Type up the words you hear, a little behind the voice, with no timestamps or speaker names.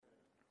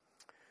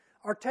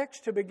Our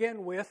text to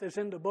begin with is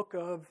in the book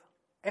of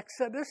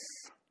Exodus,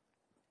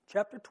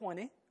 chapter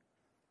 20.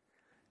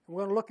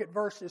 We're going to look at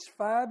verses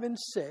 5 and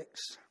 6.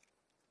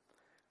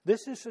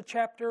 This is the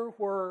chapter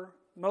where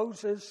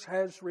Moses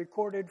has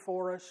recorded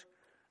for us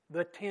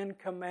the 10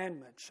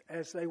 Commandments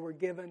as they were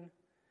given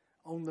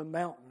on the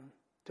mountain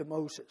to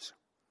Moses.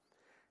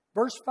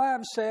 Verse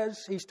 5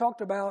 says, he's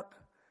talked about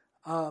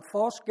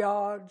false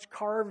gods,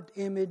 carved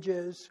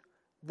images,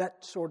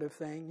 that sort of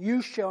thing.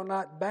 You shall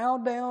not bow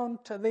down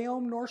to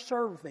them nor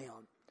serve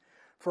them.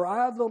 For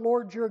I, the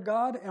Lord your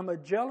God, am a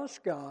jealous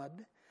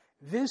God,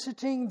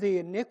 visiting the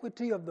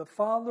iniquity of the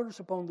fathers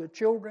upon the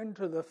children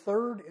to the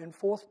third and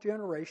fourth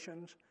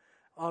generations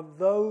of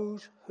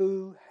those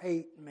who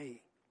hate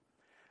me.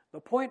 The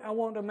point I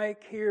want to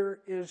make here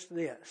is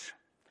this.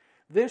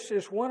 This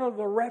is one of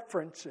the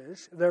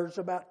references, there's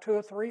about 2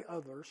 or 3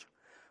 others,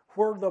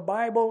 where the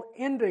Bible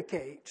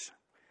indicates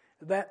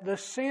that the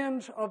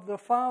sins of the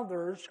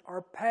fathers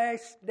are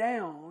passed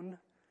down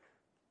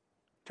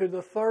to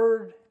the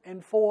third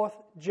and fourth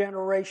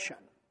generation.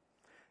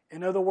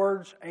 In other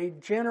words, a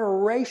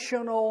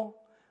generational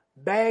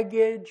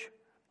baggage,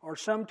 or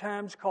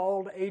sometimes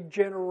called a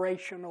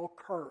generational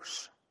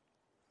curse.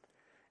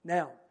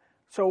 Now,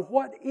 so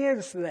what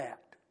is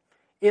that?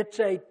 It's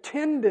a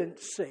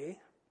tendency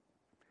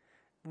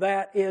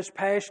that is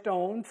passed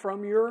on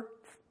from your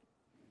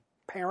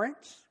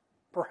parents,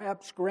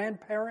 perhaps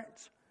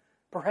grandparents,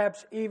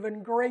 perhaps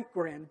even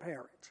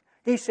great-grandparents.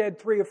 He said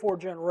 3 or 4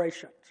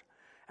 generations.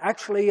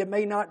 Actually, it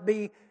may not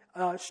be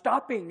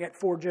stopping at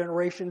 4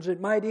 generations.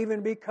 It might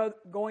even be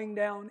going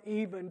down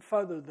even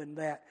further than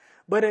that.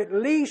 But at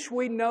least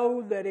we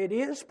know that it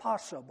is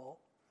possible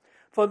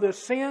for the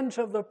sins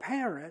of the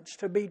parents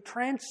to be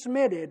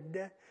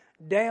transmitted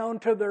down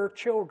to their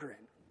children.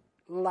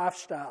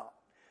 Lifestyle.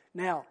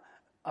 Now,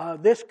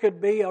 this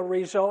could be a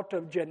result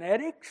of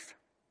genetics.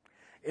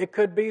 It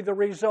could be the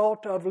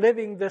result of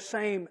living the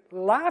same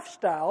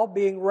lifestyle,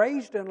 being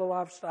raised in a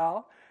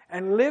lifestyle,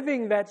 and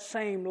living that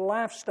same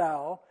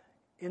lifestyle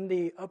in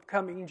the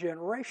upcoming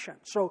generation.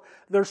 So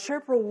there are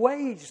several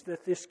ways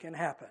that this can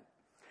happen.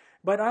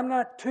 But I'm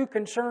not too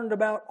concerned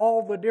about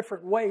all the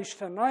different ways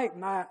tonight.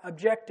 My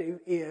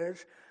objective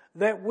is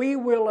that we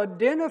will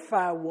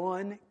identify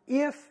one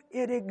if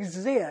it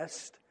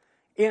exists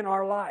in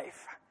our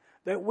life.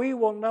 That we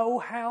will know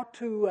how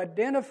to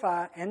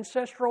identify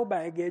ancestral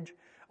baggage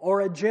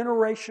or a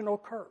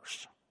generational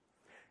curse.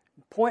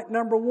 Point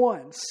number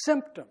 1,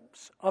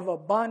 symptoms of a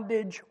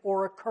bondage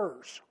or a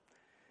curse.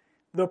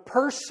 The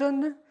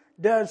person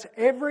does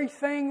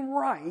everything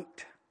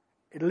right,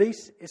 at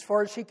least as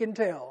far as he can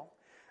tell,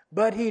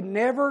 but he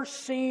never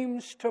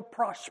seems to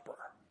prosper.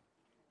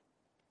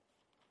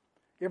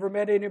 You ever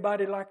met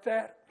anybody like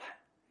that?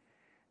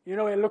 You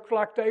know, it looked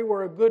like they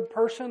were a good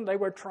person. They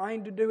were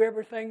trying to do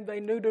everything they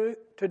knew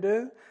to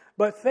do,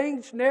 but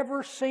things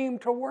never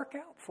seemed to work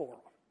out for them.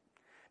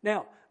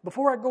 Now,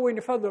 before I go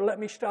any further, let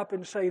me stop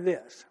and say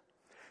this.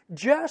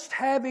 Just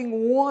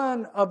having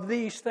one of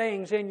these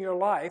things in your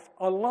life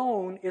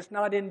alone is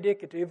not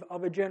indicative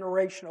of a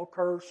generational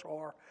curse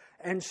or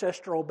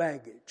ancestral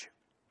baggage.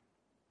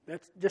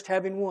 That's just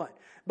having one.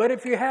 But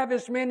if you have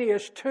as many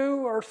as 2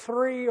 or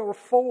 3 or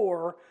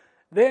 4,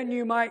 then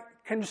you might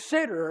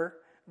consider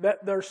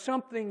that there's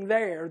something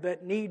there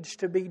that needs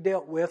to be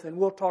dealt with, and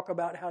we'll talk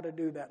about how to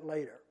do that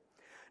later.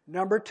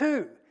 Number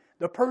 2,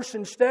 the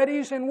person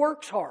studies and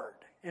works hard.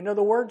 In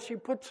other words, he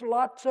puts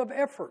lots of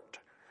effort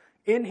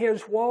in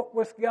his walk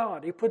with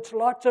God. He puts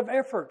lots of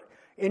effort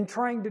in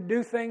trying to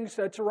do things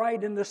that's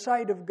right in the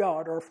sight of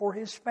God or for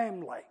his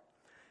family.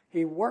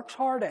 He works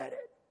hard at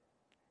it,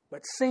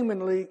 but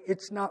seemingly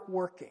it's not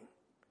working.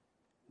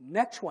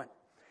 Next one.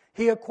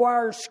 He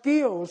acquires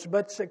skills,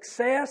 but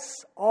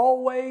success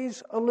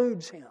always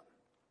eludes him.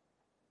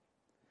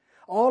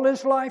 All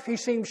his life he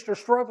seems to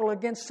struggle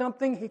against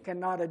something he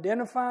cannot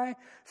identify.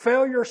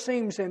 Failure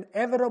seems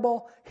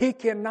inevitable. He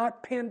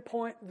cannot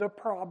pinpoint the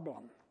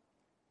problem.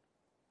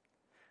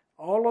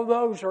 All of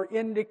those are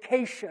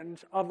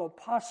indications of a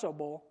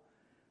possible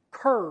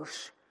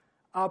curse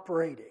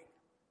operating.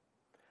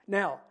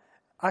 Now,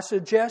 I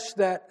suggest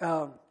that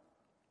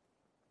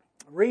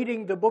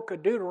reading the book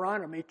of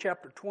Deuteronomy,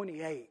 chapter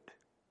 28,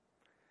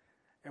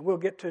 and we'll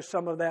get to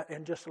some of that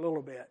in just a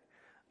little bit,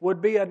 would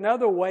be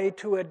another way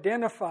to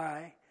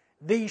identify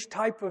these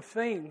type of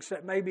things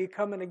that may be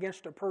coming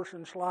against a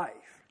person's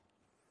life.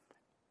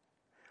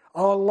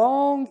 A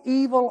long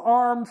evil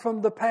arm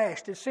from the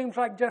past. It seems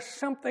like just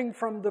something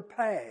from the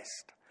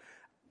past.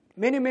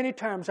 Many, many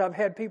times I've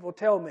had people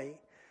tell me,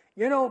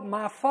 you know,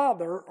 my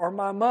father or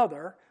my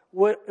mother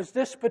was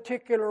this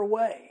particular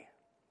way.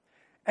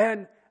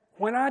 And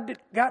when I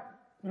got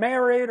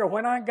married or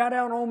when I got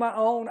out on my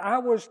own, I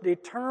was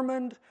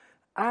determined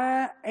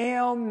I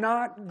am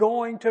not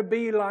going to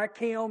be like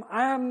him.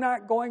 I'm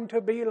not going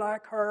to be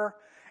like her.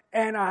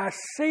 And I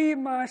see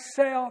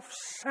myself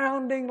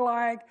sounding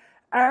like,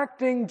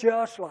 acting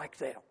just like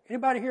them.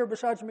 Anybody here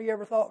besides me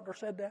ever thought or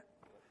said that?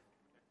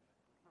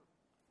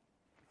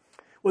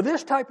 Well,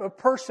 this type of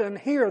person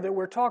here that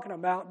we're talking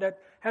about that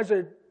has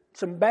a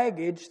some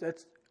baggage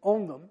that's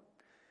on them.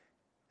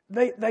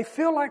 They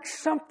feel like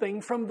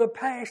something from the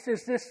past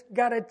has just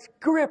got its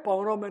grip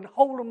on them and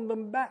holding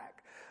them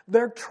back.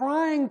 They're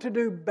trying to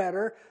do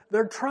better.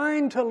 They're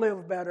trying to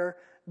live better,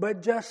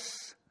 but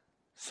just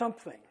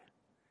something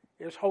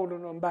is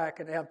holding them back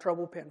and they have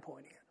trouble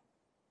pinpointing it.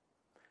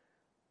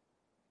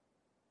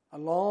 A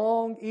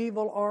long,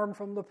 evil arm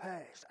from the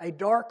past. A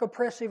dark,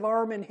 oppressive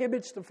arm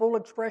inhibits the full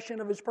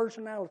expression of his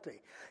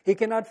personality. He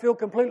cannot feel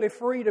completely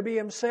free to be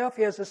himself.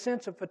 He has a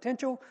sense of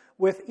potential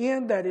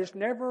within that is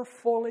never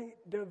fully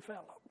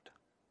developed.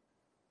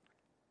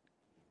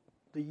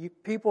 The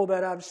people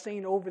that I've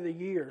seen over the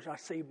years, I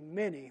see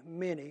many,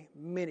 many,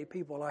 many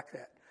people like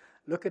that.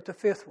 Look at the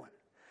fifth one.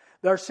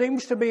 There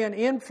seems to be an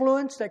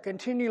influence that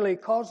continually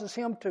causes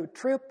him to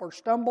trip or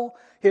stumble.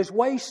 His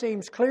way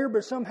seems clear,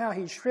 but somehow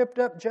he's tripped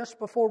up just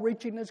before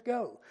reaching his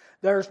goal.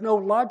 There's no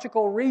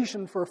logical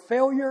reason for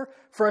failure.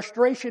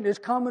 Frustration is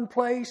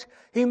commonplace.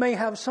 He may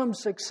have some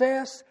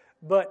success,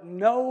 but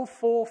no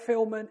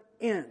fulfillment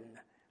in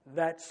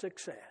that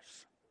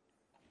success.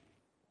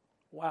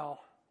 Wow.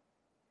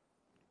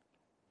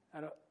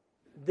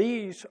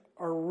 These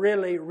are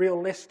really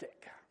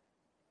realistic.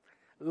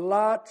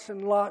 Lots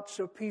and lots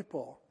of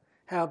people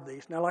have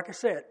these. Now, like I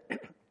said,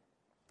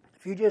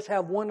 if you just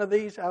have one of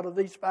these out of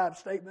these 5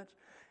 statements,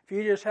 if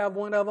you just have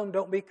one of them,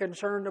 don't be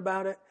concerned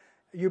about it.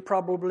 You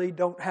probably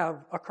don't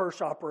have a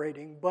curse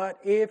operating. But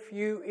if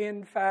you,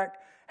 in fact,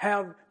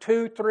 have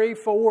 2, 3,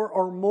 4,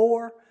 or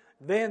more,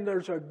 then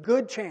there's a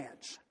good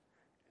chance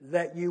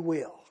that you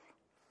will.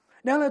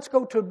 Now, let's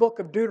go to the book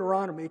of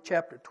Deuteronomy,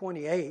 chapter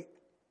 28.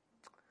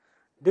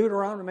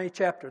 Deuteronomy,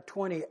 chapter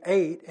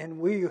 28, and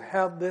we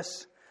have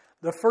this.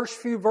 The first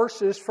few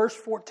verses, first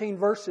 14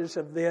 verses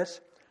of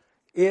this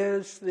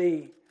is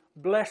the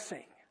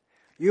blessing.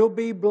 You'll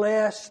be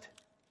blessed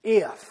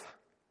if.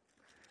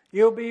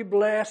 You'll be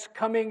blessed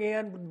coming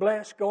in,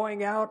 blessed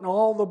going out, and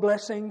all the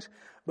blessings.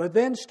 But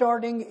then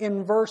starting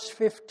in verse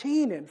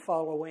 15 and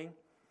following,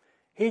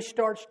 he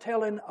starts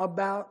telling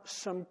about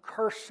some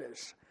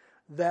curses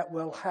that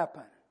will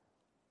happen.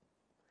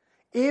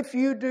 If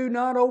you do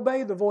not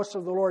obey the voice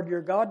of the Lord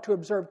your God to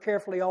observe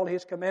carefully all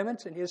His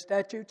commandments and His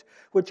statutes,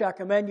 which I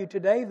command you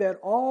today, that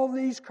all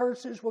these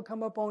curses will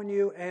come upon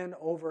you and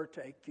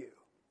overtake you.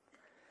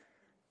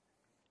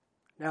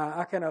 Now,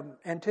 I can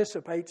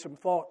anticipate some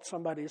thoughts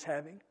somebody's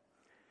having,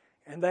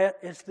 and that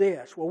is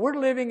this. Well, we're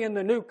living in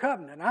the new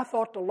covenant. I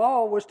thought the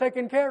law was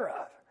taken care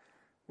of.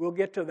 We'll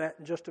get to that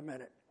in just a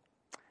minute.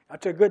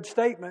 That's a good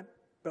statement,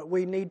 but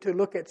we need to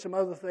look at some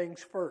other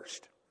things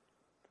first.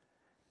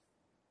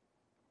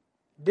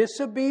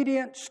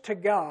 Disobedience to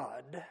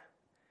God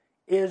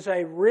is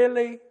a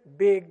really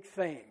big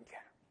thing.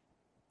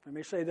 Let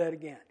me say that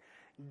again.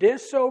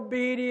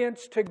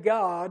 Disobedience to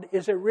God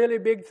is a really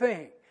big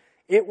thing.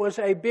 It was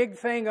a big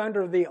thing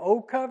under the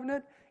Old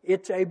Covenant.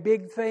 It's a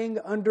big thing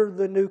under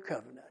the New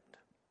Covenant.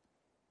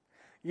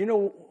 You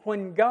know,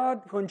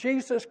 when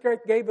Jesus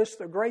gave us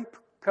the Great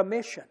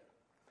Commission,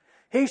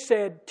 He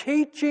said,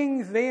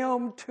 teaching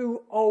them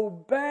to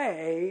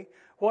obey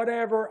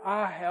whatever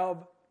I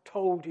have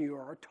told you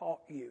or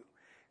taught you.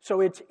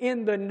 So it's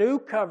in the new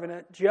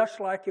covenant just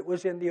like it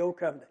was in the old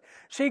covenant.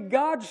 See,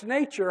 God's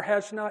nature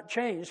has not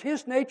changed.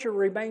 His nature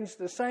remains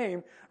the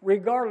same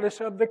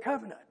regardless of the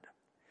covenant.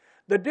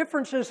 The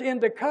differences in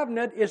the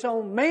covenant is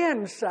on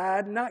man's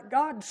side, not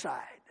God's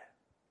side.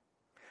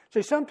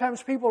 See,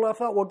 sometimes people have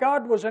thought, well,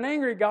 God was an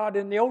angry God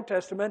in the Old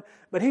Testament,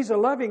 but He's a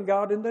loving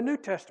God in the New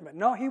Testament.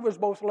 No, He was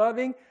both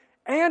loving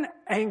and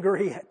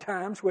angry at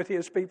times with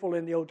His people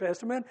in the Old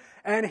Testament,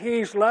 and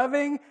He's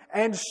loving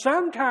and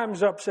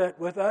sometimes upset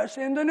with us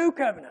in the New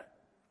Covenant.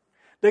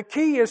 The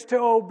key is to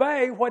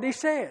obey what He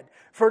said.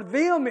 For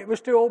them, it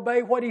was to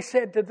obey what He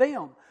said to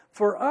them.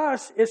 For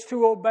us, it's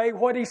to obey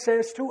what He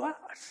says to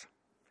us.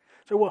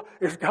 So, well,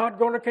 is God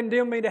going to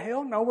condemn me to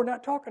hell? No, we're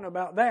not talking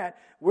about that.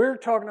 We're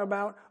talking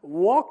about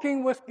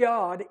walking with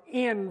God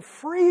in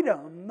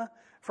freedom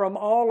from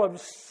all of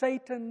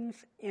Satan's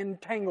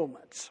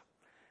entanglements,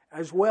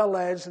 as well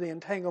as the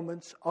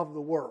entanglements of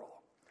the world.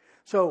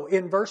 So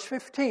in verse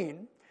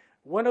 15,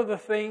 one of the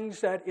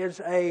things that is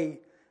a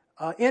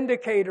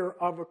indicator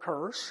of a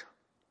curse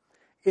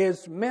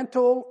is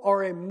mental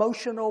or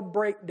emotional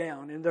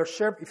breakdown. And there's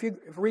several, if you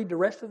read the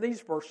rest of these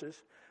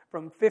verses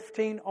from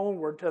 15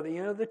 onward to the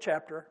end of the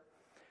chapter,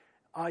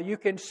 you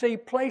can see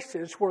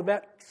places where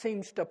that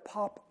seems to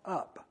pop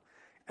up.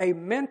 A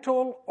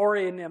mental or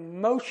an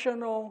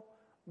emotional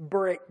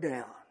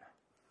breakdown.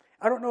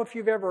 I don't know if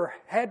you've ever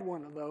had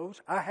one of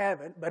those. I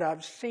haven't, but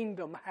I've seen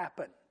them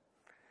happen.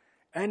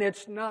 And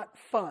it's not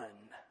fun.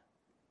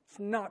 It's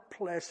not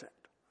pleasant.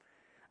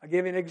 I'll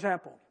give you an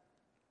example.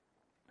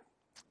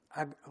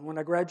 When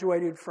I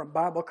graduated from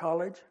Bible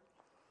college,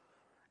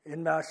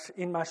 in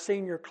my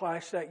senior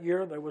class that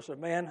year, there was a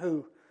man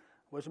who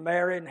was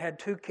married and had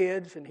 2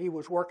 kids, and he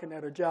was working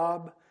at a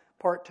job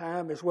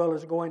part-time as well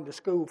as going to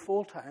school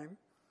full-time.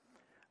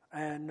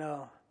 And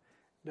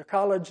the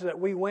college that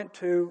we went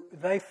to,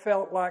 they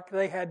felt like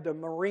they had the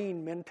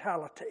Marine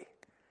mentality.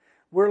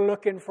 We're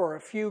looking for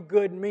a few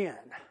good men.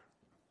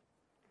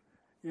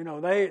 You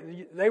know,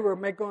 they were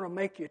going to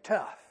make you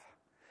tough.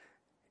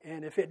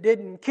 And if it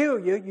didn't kill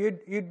you,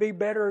 you'd be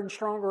better and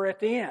stronger at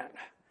the end.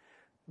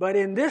 But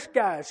in this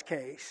guy's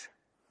case,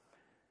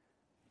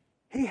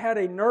 he had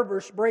a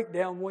nervous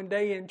breakdown one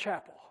day in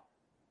chapel.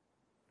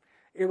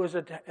 It was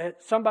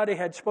somebody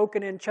had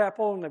spoken in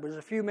chapel, and there was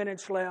a few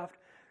minutes left,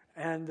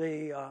 and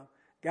the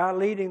guy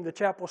leading the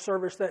chapel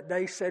service that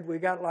day said, "We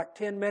got like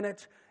 10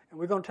 minutes, and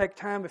we're going to take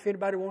time. If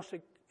anybody wants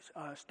to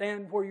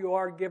stand where you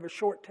are, give a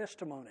short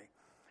testimony."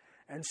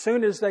 And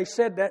soon as they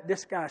said that,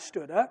 this guy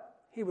stood up.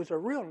 He was a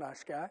real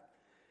nice guy.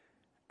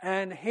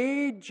 And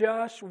he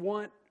just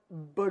went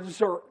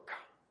berserk.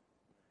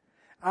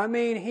 I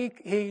mean,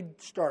 he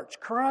starts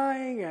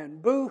crying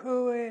and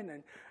boo-hooing,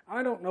 and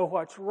I don't know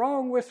what's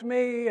wrong with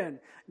me, and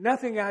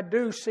nothing I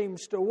do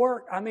seems to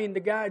work. I mean, the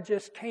guy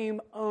just came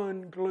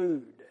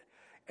unglued,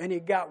 and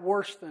it got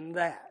worse than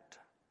that.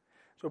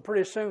 So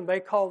pretty soon they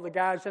called the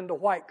guys in the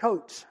white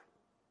coats,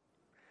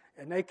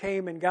 and they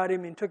came and got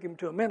him and took him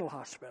to a mental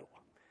hospital,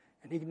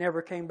 and he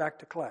never came back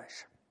to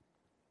class.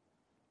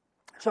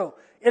 So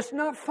it's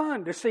not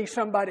fun to see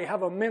somebody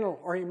have a mental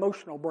or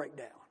emotional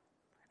breakdown.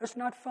 It's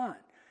not fun.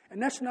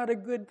 And that's not a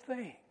good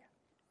thing.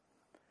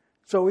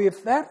 So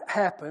if that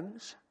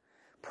happens,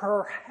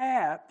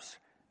 perhaps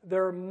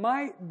there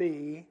might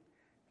be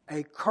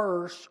a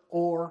curse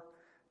or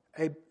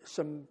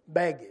some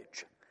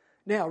baggage.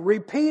 Now,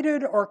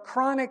 repeated or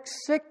chronic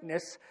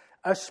sickness,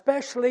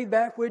 especially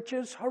that which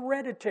is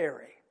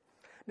hereditary.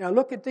 Now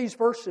look at these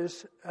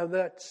verses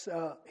that's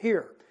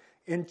here.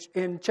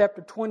 In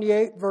chapter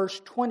 28, verse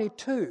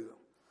 22.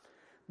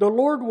 The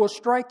Lord will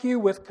strike you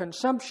with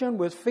consumption,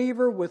 with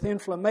fever, with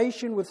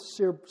inflammation, with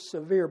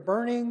severe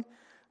burning,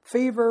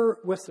 fever,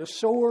 with the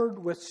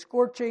sword, with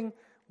scorching,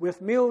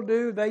 with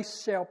mildew. They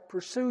shall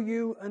pursue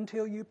you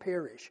until you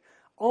perish.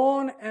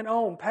 On and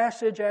on,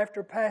 passage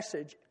after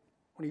passage,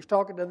 when he's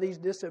talking to these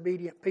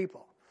disobedient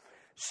people.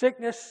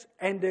 Sickness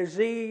and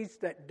disease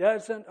that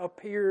doesn't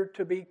appear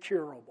to be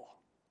curable.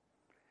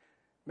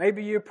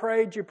 Maybe you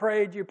prayed.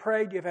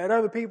 You've had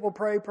other people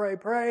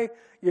pray.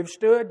 You've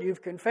stood,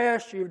 you've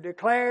confessed, you've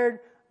declared,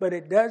 but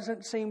it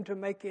doesn't seem to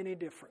make any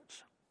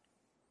difference.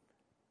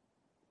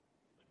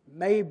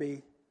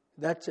 Maybe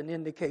that's an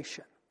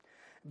indication.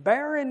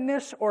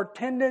 Barrenness or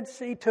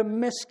tendency to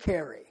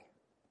miscarry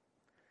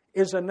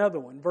is another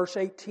one. Verse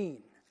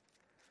 18.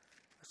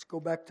 Let's go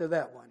back to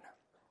that one.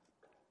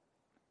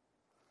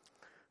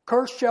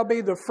 Cursed shall be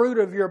the fruit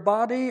of your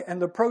body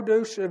and the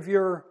produce of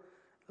your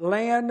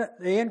land,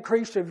 the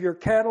increase of your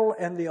cattle,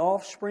 and the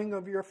offspring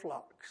of your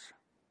flocks.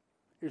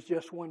 Is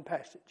just one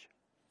passage.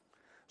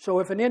 So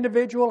if an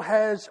individual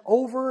has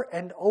over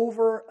and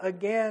over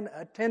again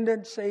a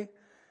tendency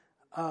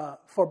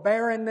for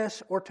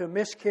barrenness or to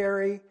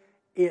miscarry,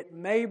 it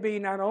may be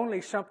not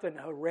only something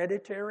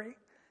hereditary,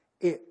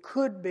 it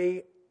could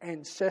be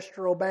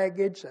ancestral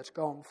baggage that's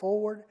gone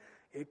forward.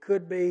 It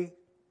could be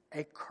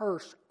a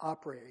curse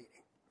operating.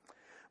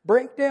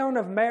 Breakdown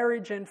of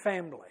marriage and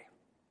family.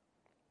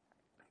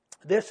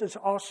 This is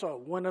also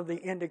one of the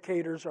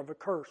indicators of a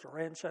curse or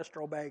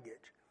ancestral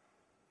baggage.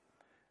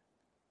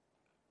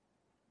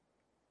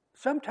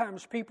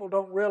 Sometimes people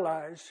don't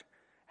realize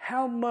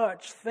how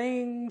much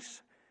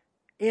things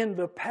in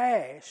the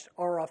past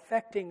are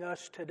affecting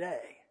us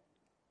today.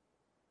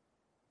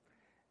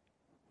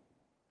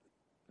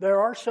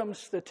 There are some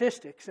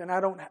statistics, and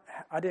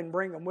I didn't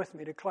bring them with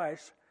me to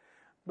class,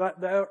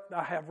 but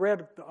I have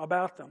read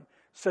about them.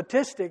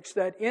 Statistics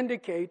that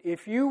indicate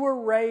if you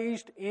were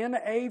raised in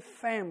a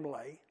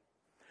family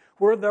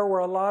where there were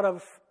a lot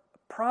of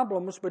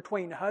problems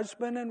between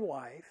husband and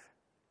wife,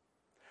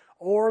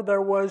 or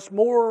there was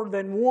more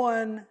than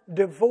one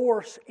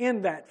divorce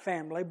in that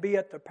family, be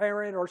it the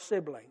parent or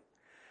sibling,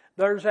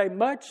 there's a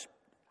much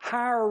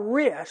higher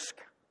risk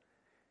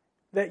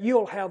that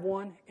you'll have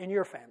one in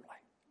your family.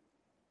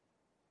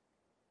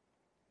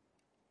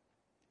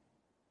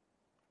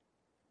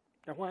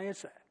 Now, why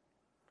is that?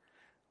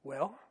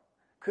 Well,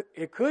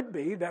 it could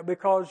be that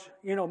because,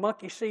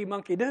 monkey see,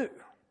 monkey do.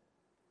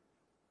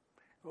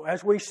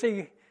 As we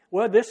see,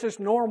 this is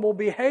normal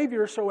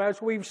behavior, so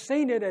as we've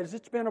seen it, as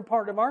it's been a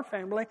part of our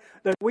family,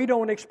 that we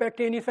don't expect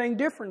anything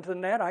different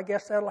than that. I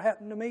guess that'll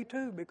happen to me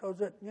too,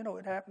 because it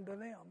happened to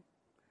them.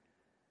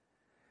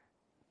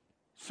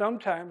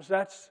 Sometimes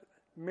that's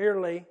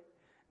merely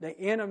the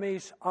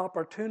enemy's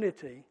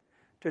opportunity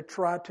to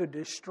try to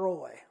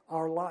destroy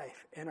our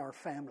life and our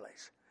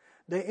families.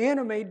 The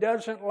enemy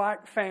doesn't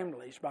like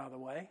families, by the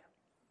way.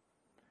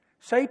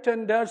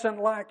 Satan doesn't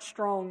like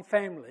strong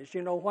families.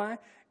 You know why?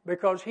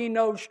 Because he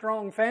knows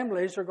strong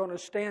families are going to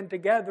stand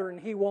together and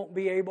he won't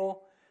be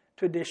able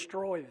to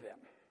destroy them.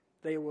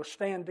 They will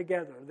stand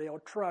together. They'll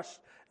trust.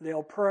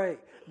 They'll pray.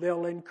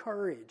 They'll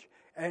encourage.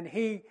 And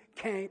he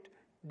can't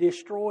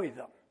destroy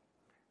them.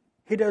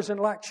 He doesn't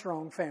like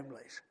strong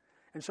families.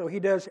 And so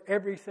he does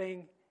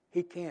everything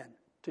he can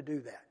to do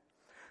that.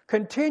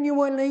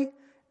 Continually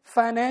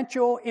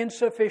financial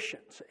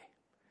insufficiency.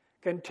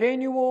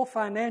 Continual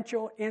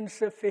financial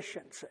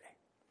insufficiency.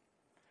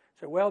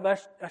 So,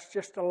 that's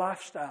just a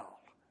lifestyle.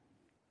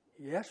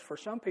 Yes, for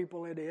some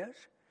people it is.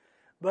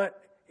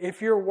 But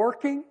if you're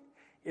working,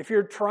 if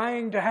you're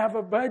trying to have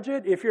a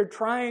budget, if you're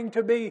trying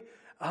to be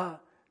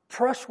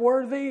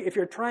trustworthy, if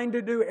you're trying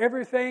to do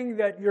everything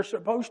that you're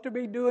supposed to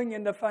be doing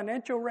in the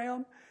financial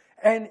realm,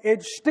 and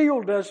it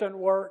still doesn't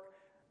work,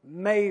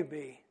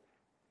 maybe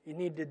you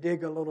need to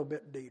dig a little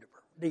bit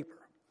deeper.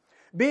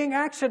 Being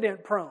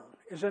accident prone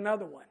is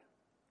another one.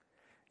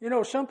 You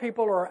know, some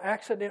people are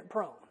accident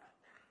prone.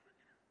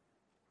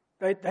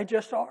 They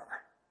just are.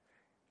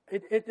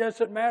 It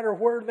doesn't matter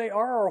where they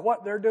are or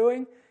what they're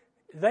doing.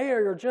 They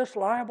are just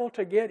liable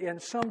to get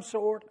in some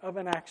sort of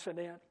an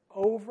accident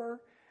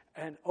over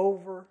and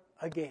over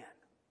again.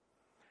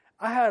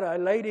 I had a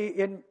lady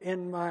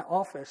in my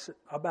office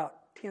about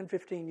 10,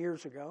 15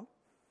 years ago,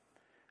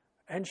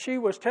 and she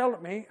was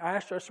telling me, I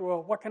asked her, I said,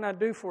 well, what can I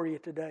do for you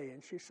today?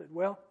 And she said,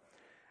 well,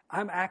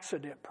 I'm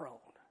accident prone.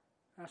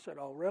 I said,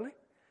 oh, really?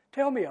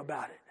 Tell me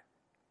about it.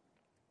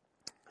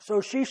 So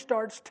she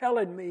starts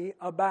telling me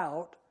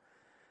about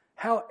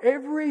how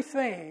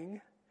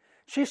everything,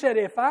 she said,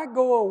 if I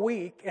go a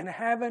week and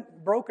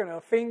haven't broken a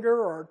finger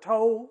or a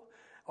toe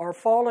or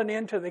fallen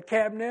into the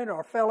cabinet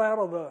or fell out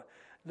of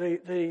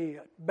the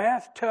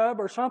bathtub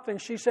or something,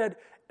 she said,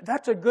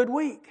 that's a good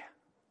week.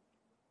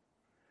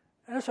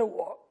 And I said,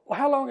 well,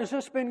 how long has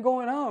this been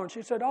going on?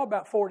 She said, oh,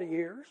 about 40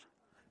 years.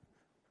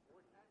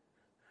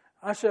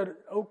 I said,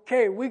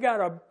 okay, we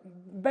got a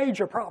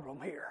major problem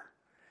here.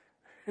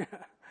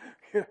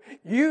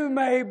 You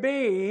may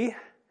be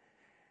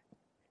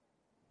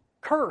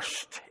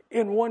cursed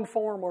in one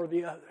form or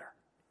the other.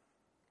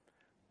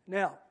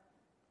 Now,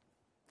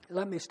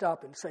 let me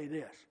stop and say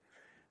this.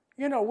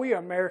 You know, we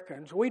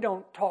Americans, we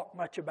don't talk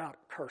much about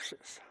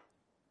curses.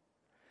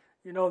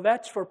 You know,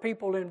 that's for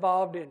people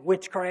involved in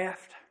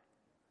witchcraft,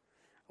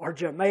 or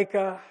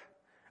Jamaica,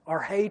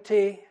 or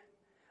Haiti,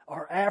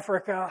 or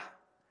Africa.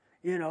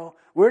 You know,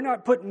 we're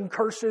not putting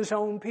curses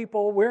on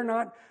people. We're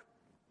not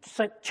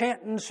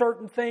chanting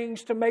certain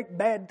things to make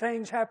bad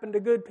things happen to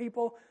good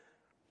people.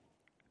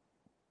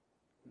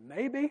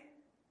 Maybe,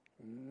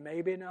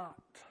 maybe not.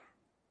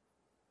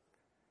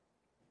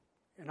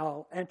 And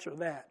I'll answer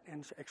that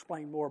and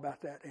explain more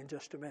about that in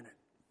just a minute.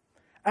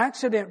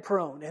 Accident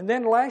prone. And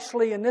then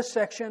lastly in this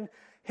section,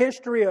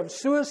 history of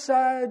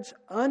suicides,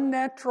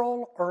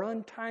 unnatural or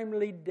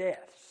untimely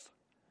deaths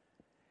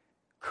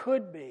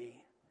could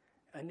be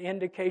an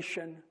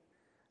indication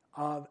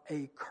of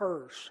a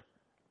curse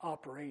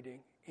operating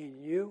in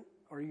you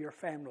or your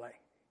family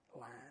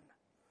line.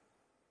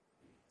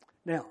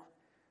 Now,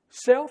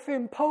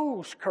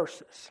 self-imposed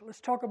curses. Let's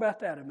talk about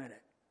that a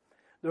minute.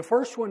 The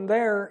first one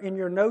there in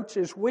your notes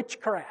is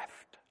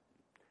witchcraft.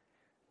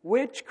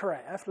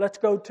 Witchcraft. Let's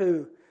go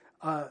to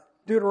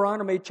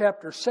Deuteronomy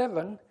chapter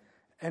 7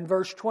 and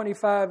verse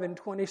 25 and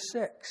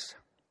 26.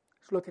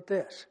 Let's look at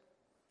this.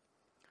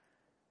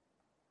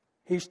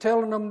 He's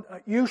telling them,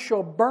 you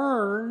shall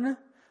burn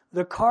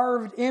the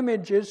carved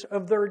images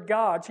of their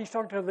gods. He's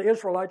talking to the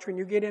Israelites. When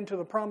you get into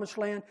the promised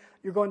land,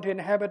 you're going to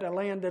inhabit a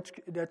land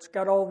that's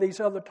got all these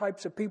other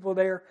types of people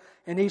there.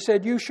 And he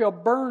said, you shall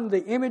burn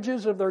the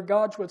images of their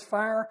gods with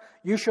fire.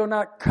 You shall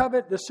not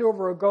covet the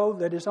silver or gold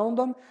that is on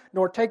them,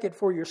 nor take it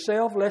for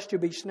yourself, lest you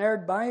be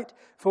snared by it.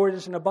 For it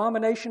is an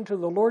abomination to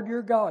the Lord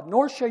your God.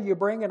 Nor shall you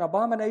bring an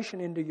abomination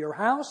into your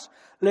house,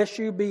 lest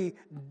you be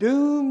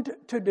doomed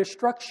to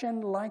destruction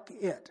like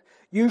it.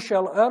 You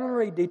shall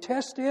utterly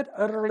detest it,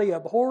 utterly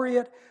abhor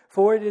it,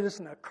 for it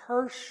is an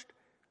accursed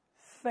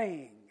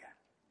thing.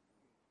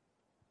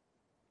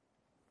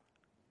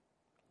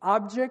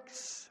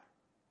 Objects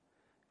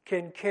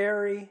can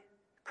carry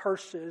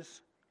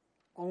curses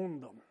on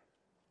them.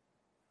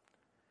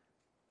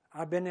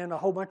 I've been in a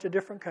whole bunch of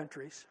different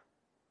countries.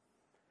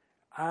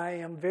 I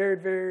am very,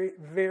 very,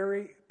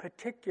 very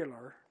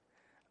particular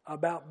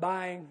about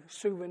buying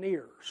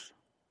souvenirs.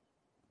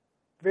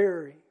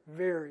 Very,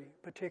 very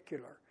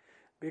particular.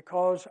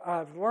 Because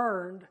I've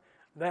learned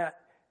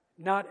that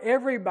not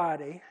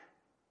everybody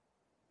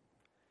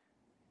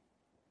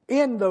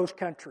in those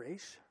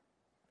countries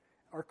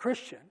are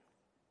Christian,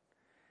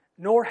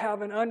 nor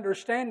have an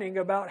understanding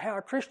about how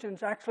a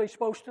Christian's actually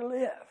supposed to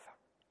live.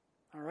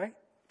 All right?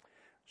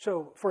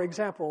 So, for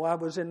example, I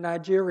was in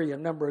Nigeria a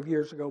number of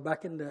years ago,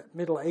 back in the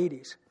middle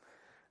 80s.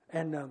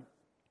 And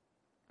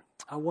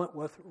I went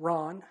with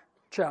Ron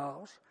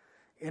Charles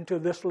into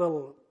this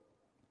little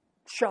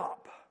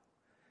shop.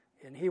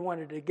 And he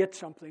wanted to get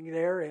something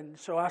there. And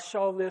so I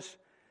saw this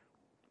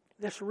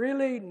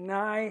really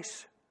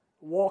nice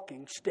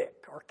walking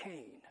stick or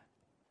cane.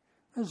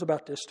 It was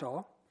about this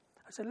tall.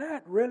 I said,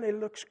 that really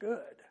looks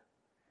good.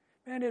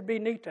 Man, it'd be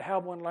neat to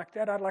have one like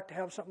that. I'd like to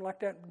have something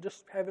like that and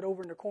just have it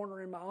over in the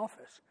corner in my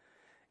office.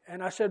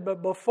 And I said,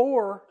 but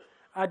before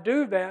I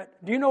do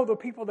that, do you know the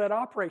people that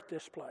operate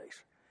this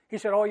place? He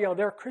said, oh yeah,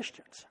 they're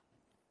Christians.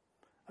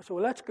 I said,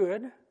 well, that's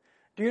good.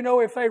 Do you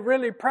know if they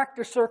really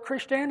practice their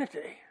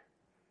Christianity?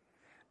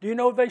 Do you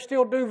know if they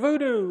still do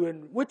voodoo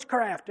and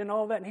witchcraft and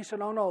all that? And he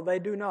said, oh, no, they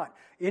do not.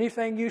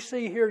 Anything you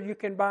see here, you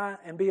can buy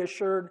and be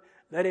assured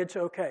that it's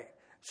okay.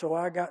 So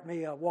I got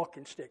me a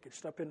walking stick.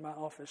 It's up in my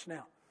office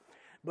now.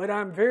 But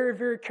I'm very,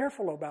 very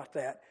careful about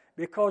that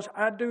because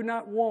I do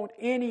not want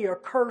any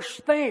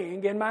accursed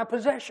thing in my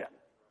possession.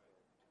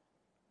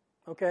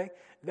 Okay?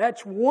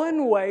 That's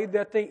one way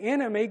that the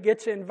enemy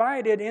gets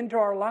invited into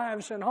our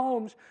lives and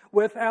homes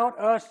without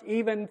us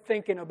even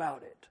thinking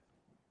about it.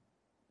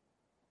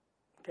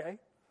 Okay?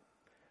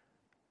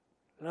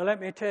 Now let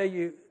me tell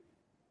you,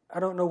 I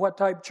don't know what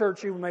type of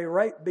church you may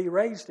be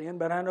raised in,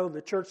 but I know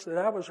the church that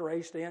I was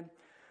raised in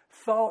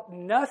thought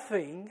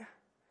nothing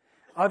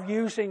of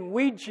using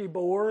Ouija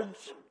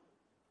boards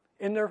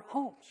in their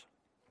homes.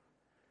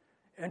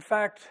 In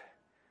fact,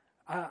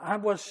 I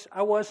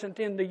wasn't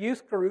in the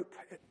youth group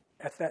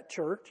at that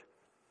church,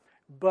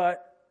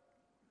 but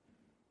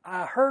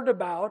I heard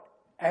about,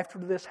 after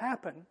this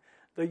happened,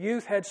 the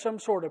youth had some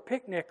sort of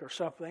picnic or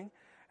something,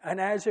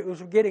 and as it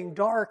was getting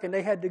dark and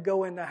they had to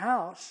go in the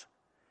house,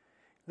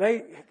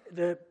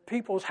 the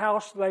people's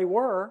house they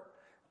were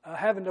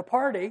having the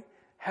party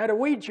had a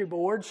Ouija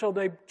board, so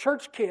the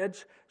church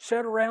kids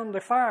sat around the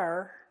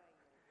fire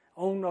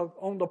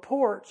on the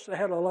porch. They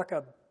had like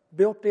a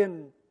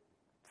built-in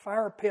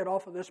fire pit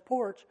off of this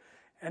porch,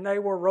 and they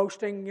were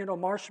roasting,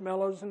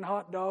 marshmallows and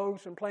hot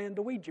dogs and playing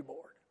the Ouija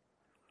board.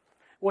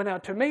 Well, now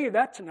to me,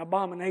 that's an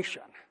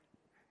abomination.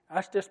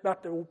 That's just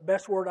about the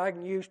best word I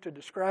can use to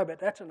describe it.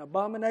 That's an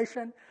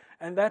abomination,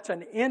 and that's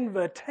an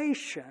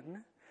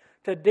invitation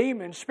to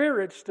demon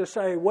spirits to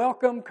say,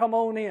 welcome, come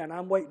on in,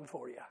 I'm waiting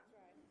for you.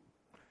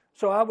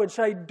 So I would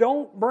say,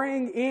 don't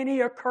bring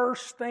any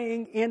accursed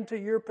thing into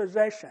your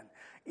possession.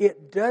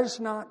 It does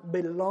not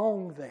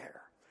belong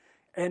there.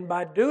 And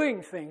by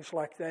doing things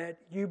like that,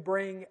 you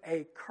bring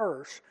a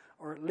curse,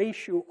 or at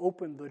least you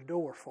open the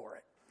door for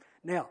it.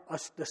 Now,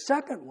 the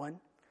second one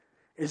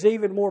is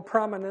even more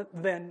prominent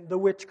than the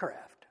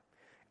witchcraft.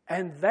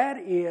 And that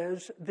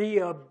is the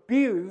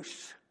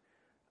abuse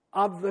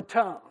of the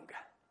tongue.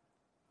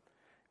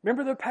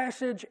 Remember the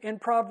passage in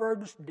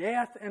Proverbs,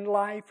 death and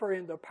life are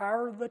in the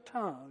power of the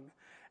tongue,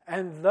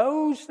 and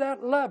those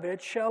that love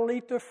it shall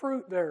eat the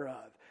fruit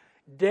thereof.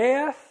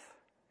 Death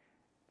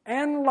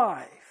and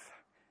life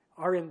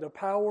are in the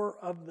power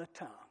of the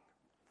tongue.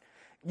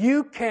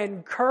 You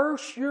can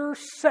curse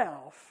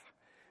yourself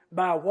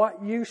by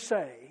what you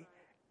say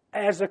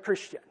as a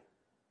Christian.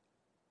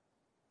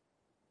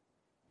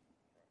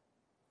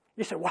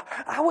 You say, well,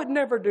 I would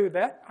never do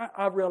that.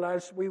 I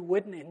realize we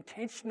wouldn't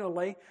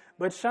intentionally,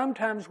 but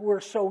sometimes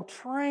we're so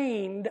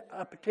trained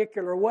a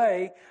particular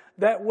way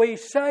that we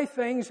say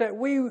things that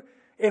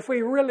if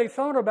we really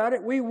thought about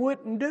it, we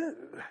wouldn't do.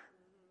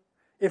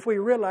 If we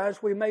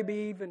realize we may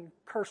be even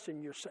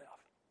cursing yourself.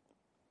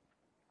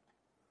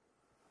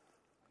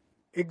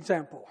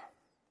 Example.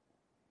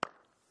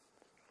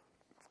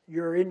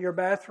 You're in your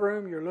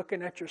bathroom, you're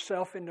looking at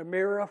yourself in the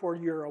mirror, or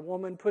you're a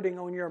woman putting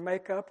on your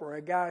makeup, or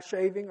a guy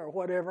shaving, or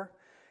whatever,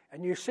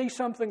 and you see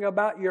something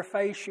about your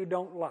face you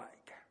don't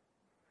like.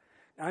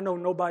 Now, I know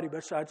nobody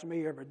besides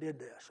me ever did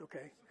this,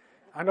 okay?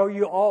 I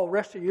know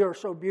rest of you are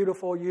so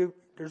beautiful,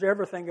 there's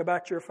everything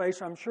about your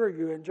face I'm sure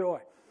you enjoy.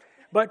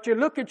 But you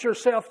look at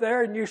yourself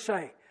there and you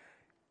say,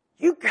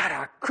 you got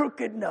a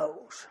crooked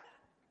nose.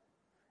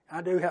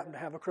 I do happen to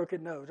have a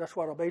crooked nose. That's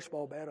what a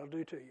baseball bat will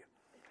do to you.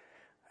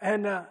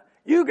 And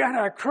you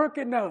got a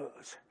crooked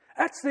nose.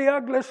 That's the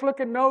ugliest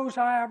looking nose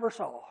I ever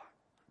saw.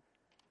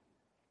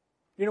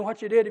 You know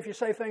what you did if you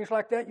say things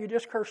like that? You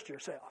just cursed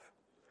yourself.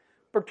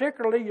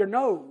 Particularly your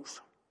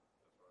nose.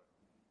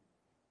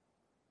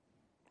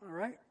 All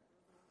right?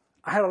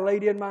 I had a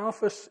lady in my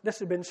office, this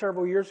has been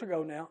several years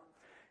ago now,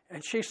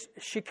 and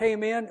she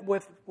came in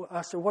with,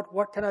 I said,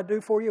 what can I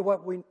do for you?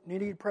 What we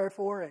need prayer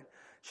for? And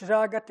she said,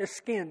 I got this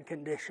skin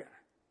condition.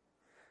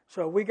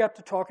 So we got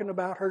to talking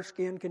about her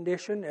skin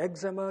condition,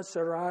 eczema,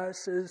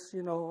 psoriasis,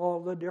 all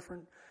the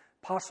different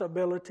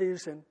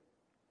possibilities.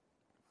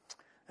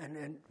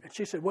 And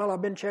she said, well,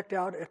 I've been checked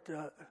out at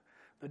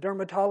the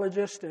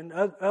dermatologist and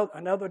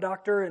another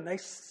doctor, and they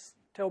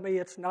tell me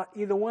it's not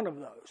either one of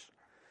those.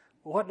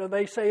 Well, what do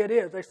they say it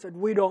is? They said,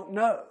 we don't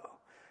know.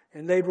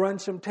 And they'd run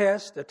some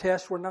tests. The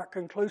tests were not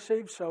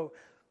conclusive, so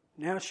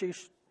now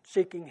she's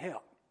seeking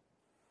help.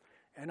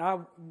 And I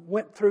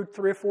went through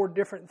 3 or 4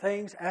 different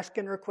things,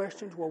 asking her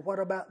questions. Well, what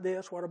about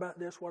this? What about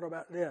this? What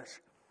about this?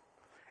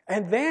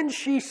 And then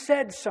she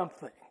said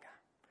something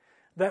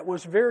that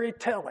was very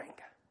telling.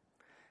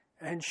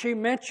 And she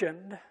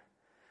mentioned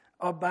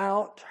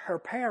about her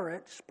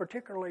parents,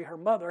 particularly her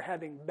mother,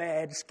 having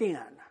bad skin.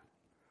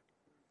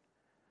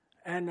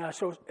 And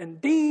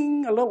and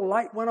ding, a little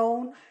light went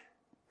on.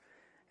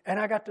 And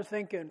I got to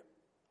thinking,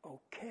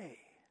 okay,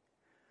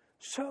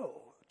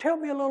 so tell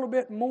me a little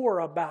bit more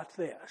about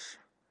this.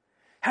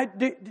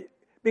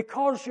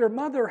 Because your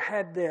mother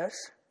had this,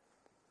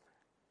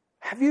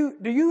 do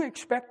you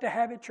expect to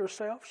have it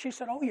yourself? She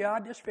said, oh yeah, I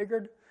just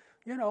figured,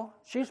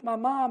 she's my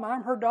mom,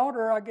 I'm her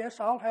daughter, I guess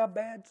I'll have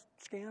bad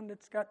skin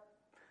that's got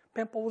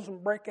pimples and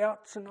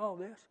breakouts and all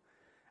this.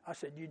 I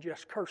said, you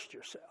just cursed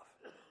yourself.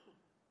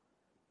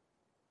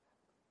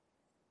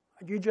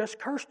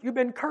 You've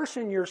been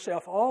cursing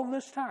yourself all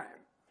this time.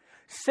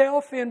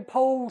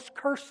 Self-imposed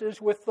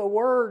curses with the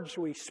words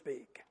we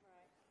speak.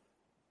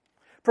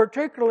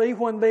 particularly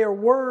when they are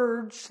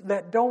words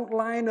that don't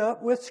line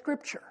up with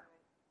Scripture.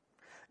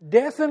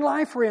 Death and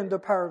life are in the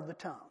power of the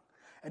tongue.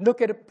 And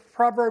look at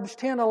Proverbs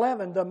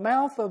 10:11. The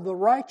mouth of the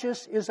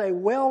righteous is a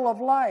well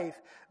of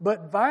life,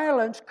 but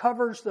violence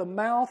covers the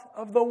mouth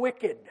of the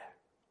wicked.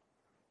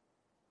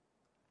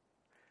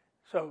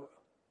 So,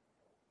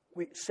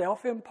 we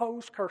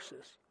self-impose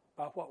curses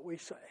by what we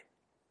say.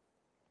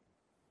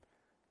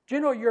 Do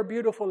you know you're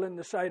beautiful in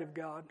the sight of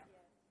God?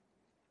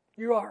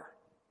 You are.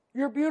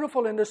 You're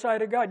beautiful in the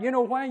sight of God. You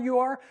know why you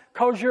are?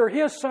 Because you're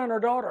His son or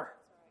daughter.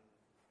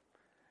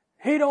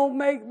 He don't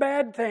make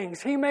bad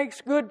things. He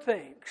makes good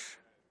things.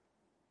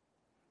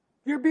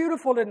 You're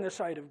beautiful in the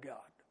sight of God.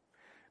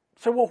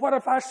 So, well, what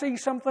if I see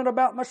something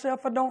about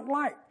myself I don't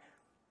like?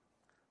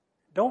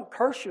 Don't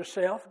curse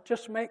yourself.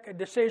 Just make a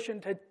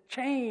decision to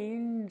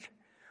change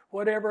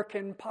whatever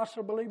can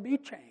possibly be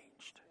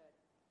changed.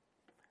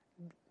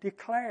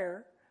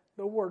 Declare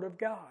the Word of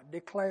God.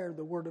 Declare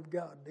the Word of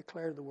God.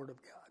 Declare the Word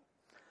of God.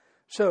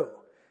 So,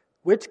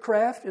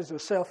 witchcraft is a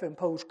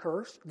self-imposed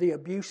curse. The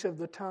abuse of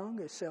the tongue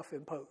is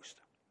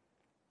self-imposed.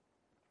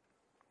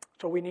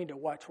 So we need to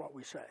watch what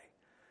we say.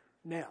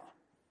 Now,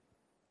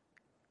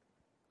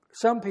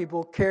 some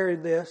people carry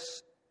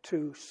this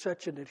to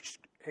such an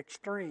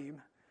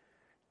extreme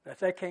that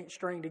they can't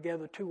string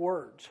together two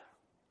words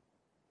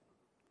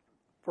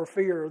for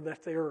fear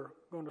that they're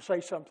going to say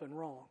something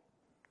wrong.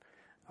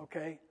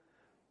 Okay?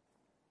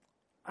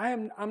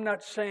 I'm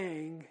not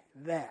saying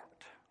that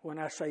when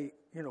I say,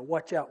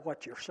 watch out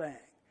what you're saying.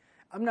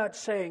 I'm not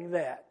saying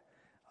that.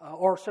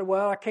 Or say,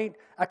 well, I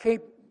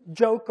can't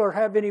joke or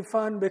have any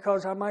fun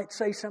because I might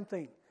say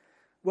something.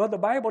 Well, the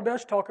Bible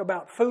does talk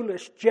about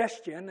foolish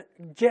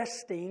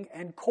jesting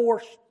and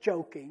coarse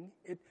joking.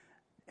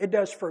 It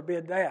does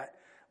forbid that.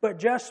 But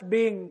just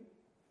being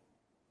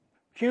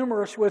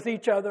humorous with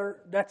each other,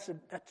 that's a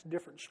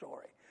different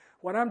story.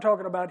 What I'm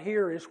talking about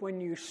here is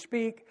when you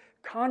speak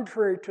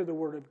contrary to the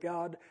Word of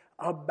God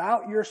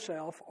about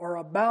yourself or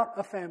about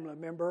a family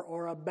member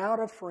or about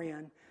a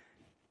friend,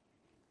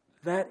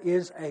 that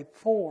is a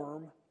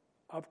form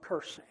of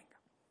cursing.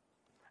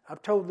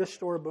 I've told this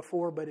story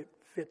before, but it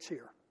fits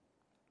here.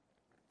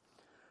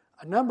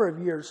 A number of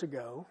years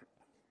ago,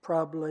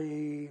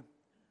 probably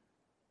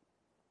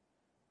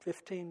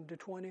 15 to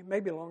 20,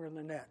 maybe longer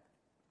than that,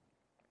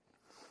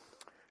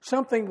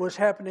 something was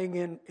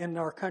happening in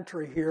our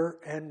country here,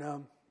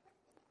 and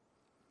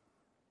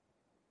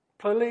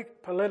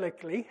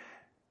politically,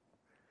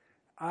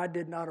 I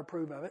did not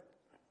approve of it.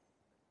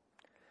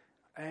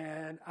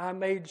 And I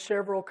made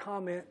several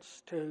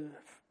comments to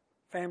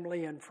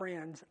family and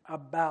friends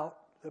about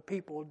the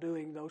people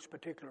doing those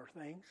particular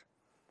things.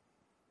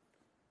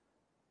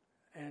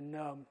 And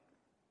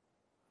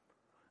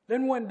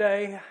then one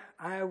day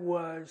I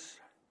was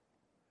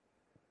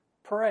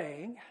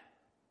praying,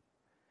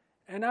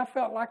 and I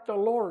felt like the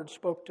Lord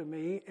spoke to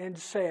me and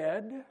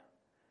said,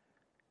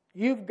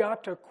 "You've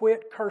got to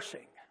quit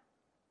cursing."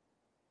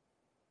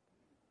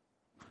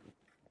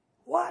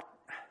 What?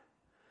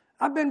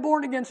 I've been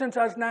born again since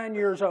I was 9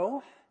 years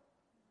old.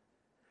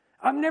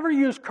 I've never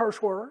used curse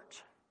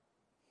words.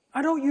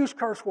 I don't use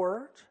curse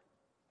words.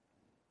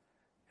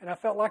 And I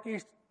felt like He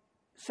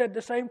said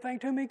the same thing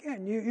to me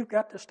again. You've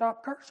got to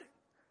stop cursing.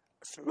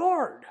 I said,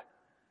 Lord,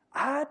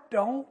 I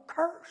don't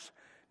curse.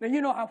 Now,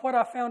 you know what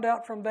I found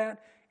out from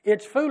that?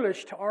 It's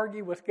foolish to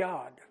argue with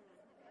God.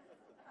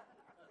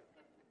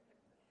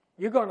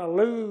 You're going to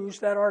lose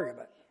that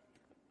argument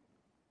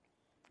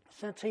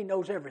since He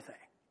knows everything.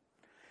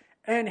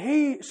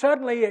 And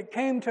suddenly it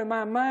came to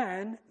my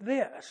mind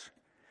this.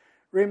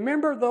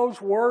 Remember those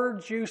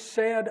words you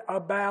said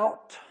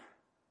about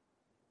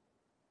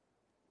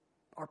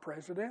our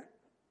president?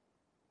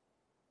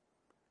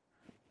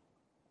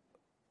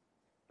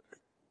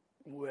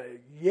 Well,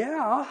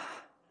 yeah,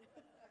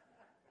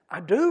 I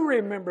do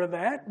remember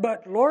that,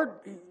 but Lord,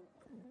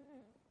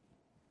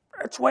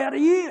 that's what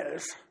He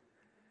is.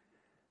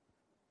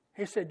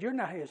 He said, you're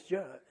not His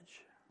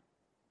judge.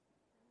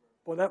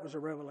 Well, that was a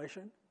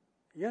revelation.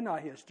 You're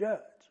not His judge.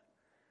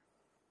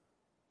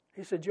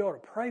 He said, you ought to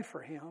pray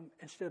for him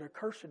instead of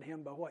cursing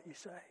him by what you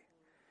say.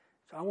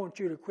 So I want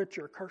you to quit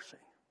your cursing.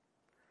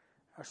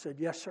 I said,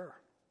 yes, sir.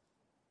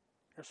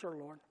 Yes, sir,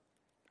 Lord.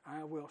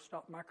 I will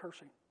stop my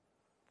cursing.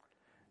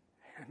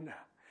 And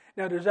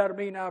now, does that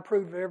mean I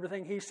approve of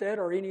everything he said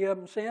or any of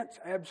them since?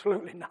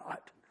 Absolutely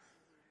not.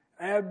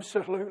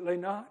 Absolutely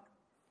not.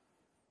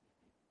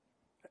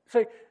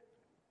 See,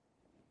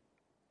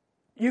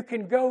 you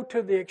can go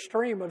to the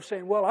extreme of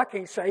saying, well, I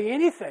can't say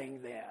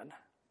anything then.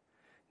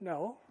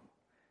 No.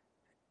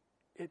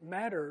 It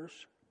matters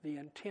the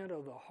intent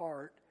of the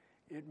heart.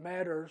 It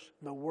matters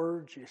the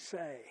words you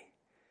say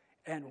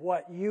and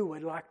what you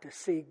would like to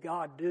see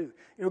God do.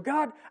 You know,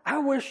 God, I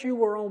wish you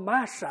were on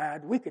my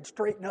side. We could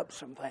straighten up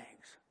some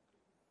things.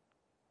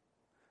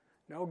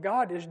 No,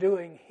 God is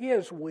doing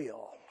His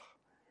will,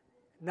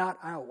 not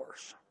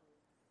ours.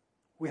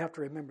 We have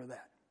to remember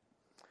that.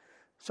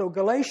 So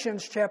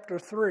Galatians chapter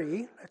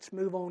 3, let's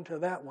move on to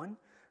that one.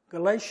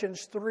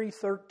 Galatians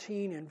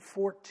 3:13 and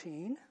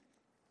 14.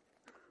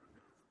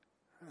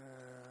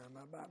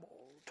 Bible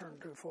turn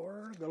to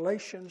for?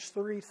 Galatians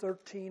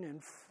 3:13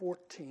 and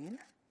 14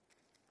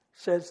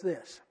 says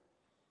this.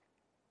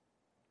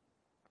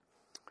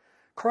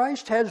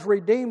 Christ has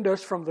redeemed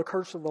us from the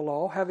curse of the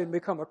law, having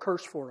become a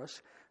curse for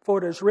us. For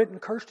it is written,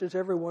 cursed is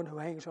everyone who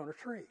hangs on a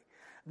tree,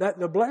 that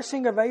the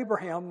blessing of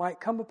Abraham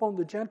might come upon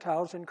the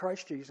Gentiles in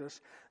Christ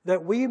Jesus,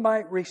 that we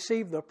might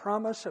receive the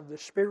promise of the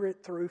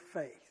Spirit through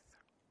faith.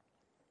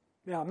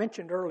 Now, I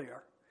mentioned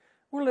earlier,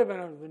 we're living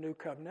under the new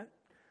covenant.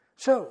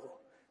 So,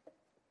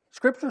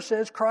 Scripture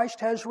says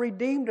Christ has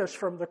redeemed us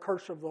from the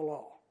curse of the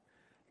law.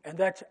 And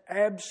that's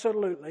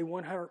absolutely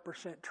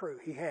 100% true.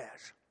 He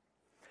has.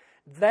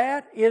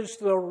 That is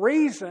the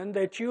reason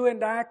that you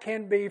and I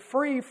can be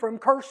free from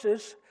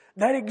curses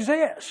that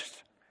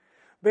exist.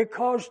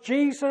 Because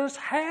Jesus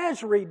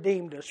has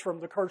redeemed us from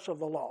the curse of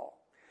the law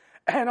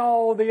and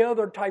all the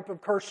other type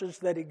of curses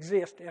that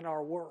exist in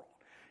our world.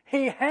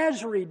 He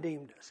has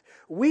redeemed us.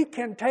 We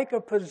can take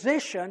a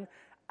position,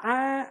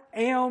 I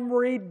am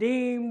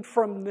redeemed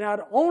from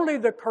not only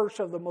the curse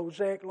of the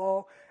Mosaic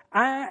law,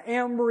 I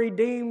am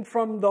redeemed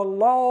from the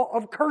law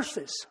of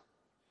curses.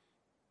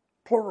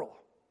 Plural.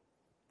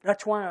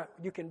 That's why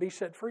you can be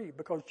set free,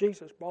 because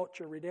Jesus bought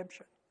your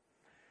redemption.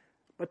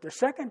 But the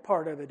second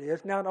part of it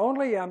is, not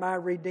only am I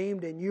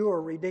redeemed and you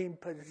are redeemed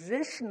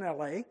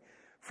positionally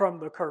from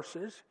the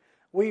curses,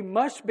 we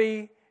must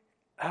be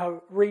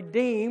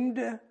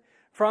redeemed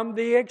from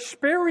the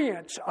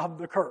experience of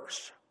the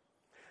curse.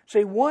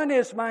 See, one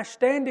is my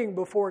standing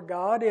before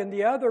God and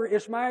the other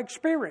is my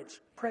experience,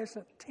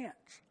 present tense.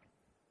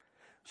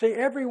 See,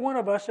 every one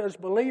of us as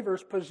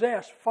believers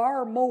possess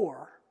far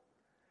more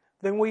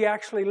than we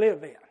actually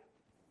live in.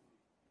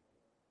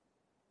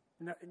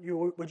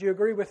 Would you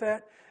agree with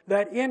that?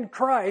 That in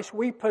Christ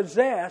we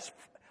possess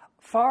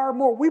far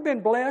more. We've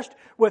been blessed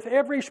with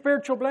every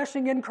spiritual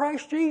blessing in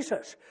Christ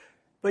Jesus.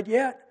 But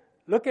yet,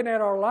 looking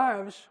at our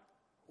lives,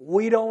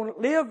 we don't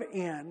live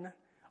in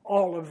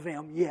all of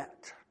them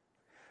yet.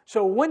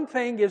 So one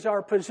thing is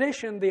our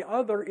position, the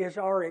other is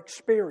our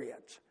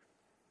experience.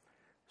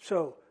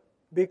 So,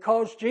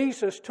 because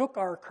Jesus took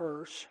our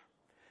curse,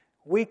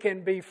 we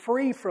can be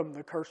free from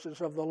the curses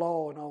of the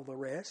law and all the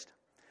rest.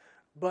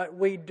 But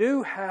we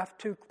do have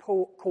to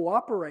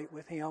cooperate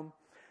with Him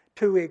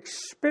to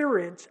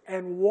experience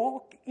and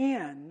walk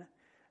in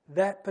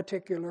that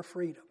particular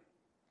freedom.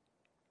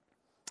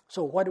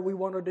 So what do we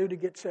want to do to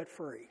get set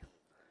free?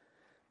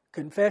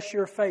 Confess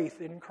your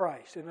faith in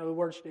Christ. In other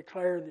words,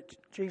 declare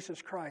that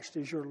Jesus Christ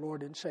is your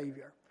Lord and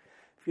Savior.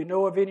 If you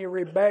know of any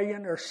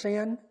rebellion or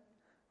sin,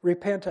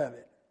 repent of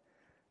it.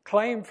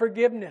 Claim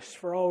forgiveness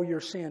for all your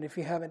sin if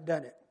you haven't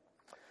done it.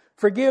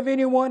 Forgive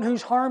anyone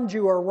who's harmed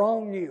you or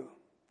wronged you.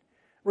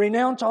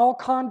 Renounce all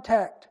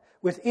contact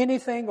with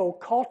anything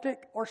occultic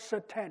or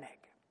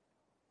satanic.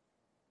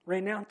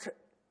 Renounce it.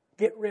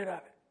 Get rid of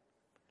it.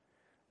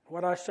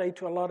 What I say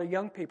to a lot of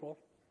young people,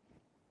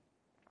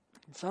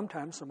 and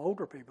sometimes some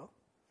older people,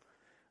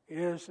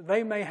 is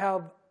they may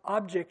have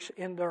objects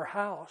in their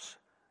house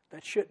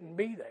that shouldn't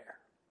be there.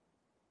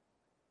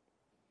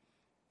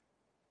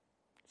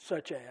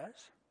 Such as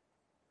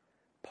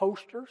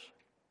posters,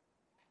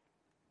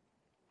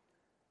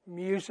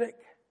 music,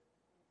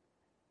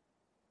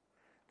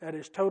 that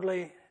is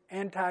totally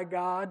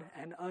anti-God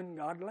and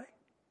ungodly.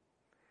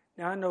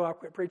 Now, I know I'll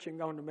quit preaching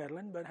going to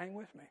Midland, but hang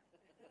with me.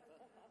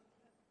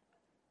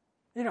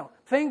 You know,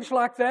 things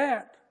like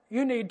that,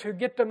 you need to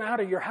get them out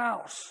of your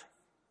house.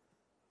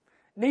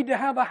 Need to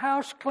have a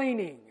house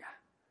cleaning.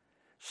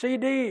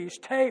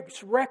 CDs,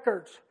 tapes,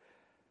 records,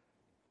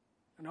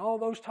 and all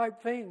those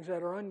type things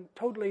that are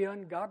totally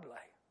ungodly.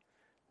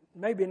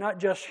 Maybe not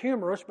just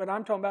humorous, but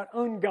I'm talking about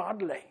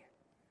ungodly.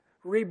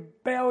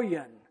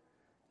 Rebellion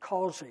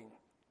causing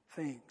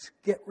things.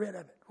 Get rid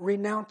of it.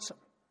 Renounce them.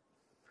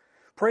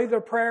 Pray the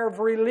prayer of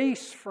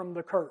release from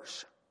the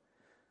curse.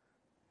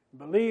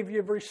 Believe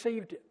you've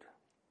received it.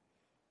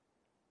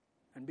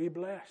 And be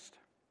blessed.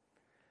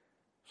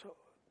 So,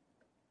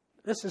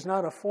 this is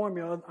not a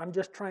formula. I'm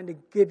just trying to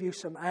give you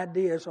some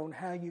ideas on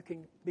how you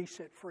can be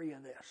set free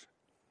of this.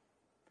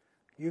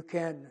 You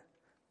can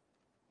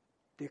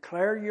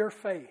declare your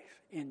faith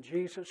in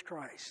Jesus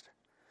Christ.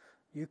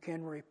 You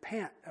can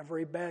repent of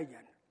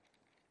rebellion,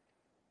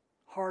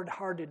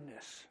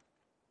 hard-heartedness,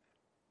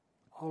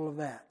 all of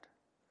that.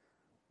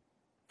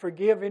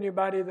 Forgive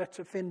anybody that's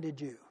offended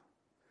you.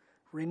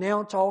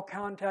 Renounce all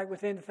contact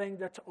with anything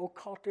that's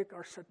occultic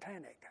or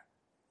satanic.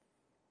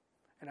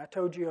 And I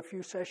told you a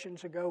few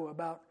sessions ago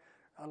about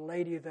a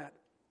lady that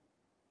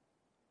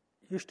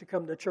used to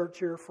come to church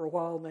here for a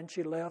while, and then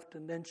she left,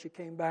 and then she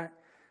came back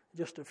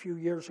just a few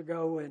years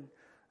ago, and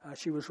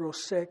she was real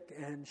sick,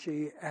 and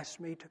she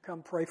asked me to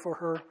come pray for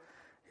her,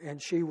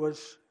 and she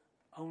was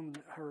on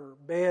her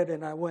bed,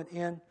 and I went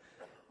in,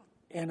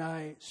 and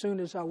as soon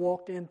as I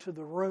walked into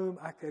the room,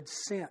 I could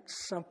sense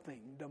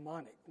something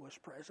demonic was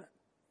present.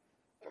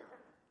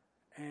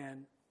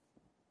 And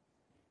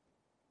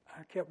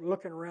I kept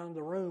looking around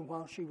the room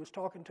while she was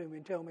talking to me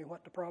and telling me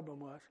what the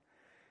problem was.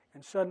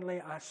 And suddenly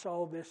I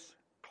saw this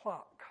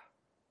clock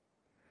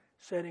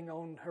sitting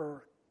on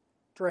her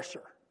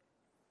dresser.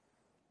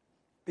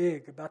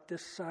 big, about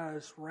this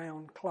size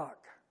round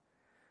clock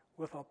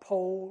with a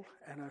pole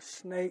and a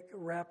snake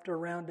wrapped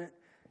around it,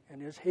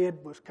 and his head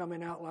was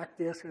coming out like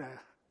this,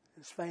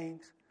 his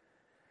fangs.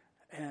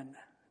 And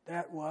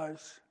that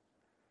was,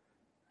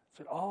 I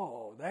said,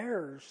 oh,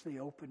 there's the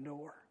open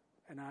door.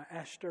 And I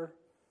asked her,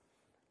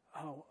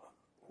 oh,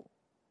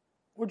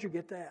 where'd you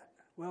get that?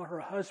 Well, her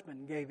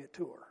husband gave it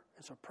to her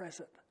as a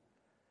present.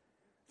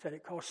 Said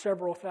it cost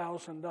several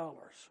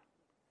 $1,000s.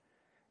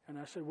 And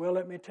I said, well,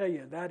 let me tell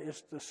you, that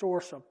is the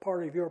source of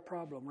part of your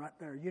problem right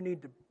there.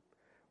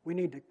 We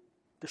need to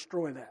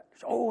destroy that.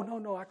 Said, oh,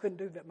 no, I couldn't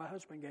do that. My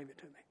husband gave it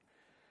to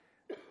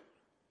me.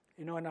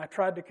 You know, and I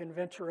tried to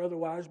convince her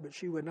otherwise, but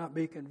she would not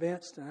be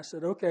convinced. And I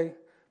said, okay,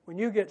 when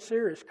you get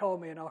serious, call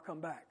me and I'll come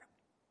back.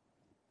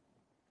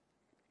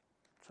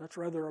 So that's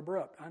rather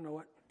abrupt. I know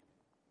it.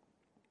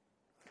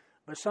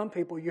 But some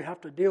people, you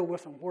have to deal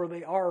with them where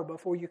they are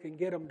before you can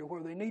get them to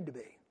where they need to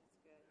be.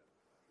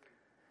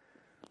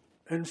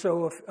 And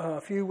so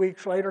a few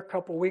weeks later, a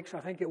couple weeks, I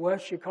think it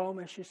was, she called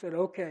me and she said,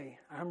 okay,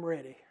 I'm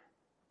ready.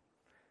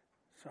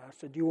 So I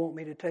said, do you want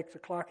me to take the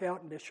clock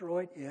out and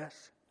destroy it?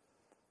 Yes.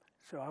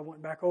 So I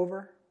went back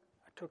over.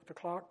 I took the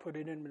clock, put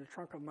it in the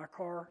trunk of my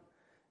car,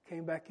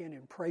 came back in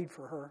and prayed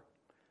for her.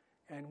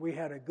 And we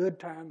had a good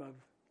time of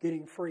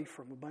getting free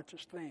from a bunch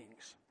of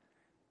things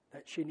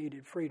that she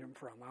needed freedom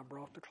from. I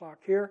brought the clock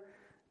here,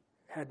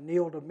 had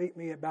Neil to meet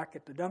me back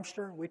at the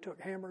dumpster, and we took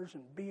hammers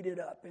and beat it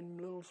up in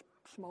little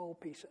small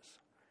pieces.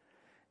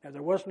 Now,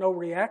 there was no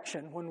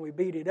reaction when we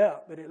beat it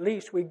up, but at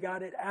least we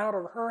got it out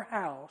of her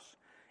house.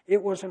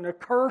 It was an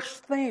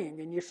accursed thing,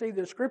 and you see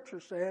the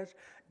scripture says,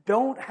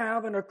 don't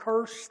have an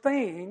accursed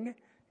thing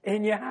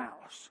in your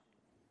house.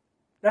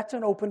 That's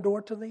an open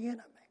door to the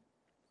enemy.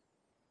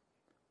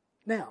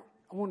 Now,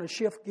 I want to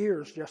shift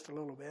gears just a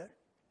little bit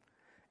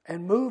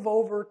and move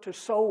over to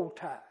soul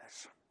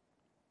ties.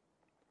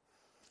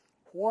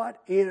 What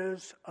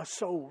is a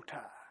soul tie?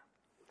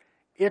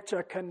 It's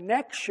a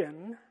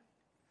connection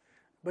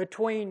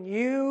between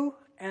you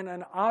and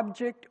an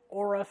object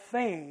or a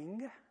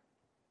thing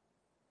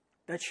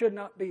that should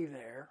not be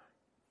there,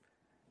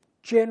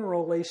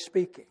 generally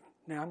speaking.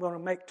 Now, I'm going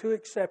to make two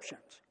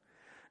exceptions.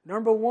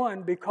 Number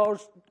one,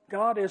 because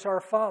God is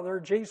our Father,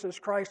 Jesus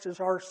Christ is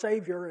our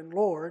Savior and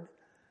Lord,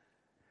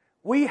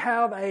 we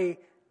have a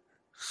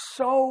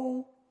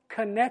soul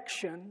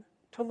connection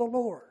to the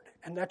Lord,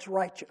 and that's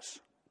righteous.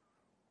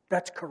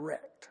 That's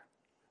correct.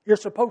 You're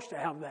supposed to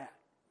have that.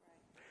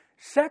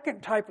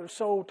 Second type of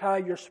soul tie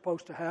you're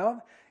supposed to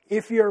have,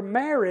 if you're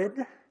married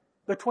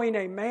between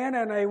a man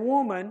and a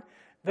woman,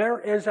 there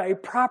is a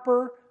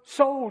proper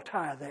soul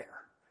tie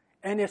there,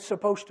 and it's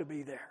supposed to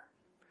be there.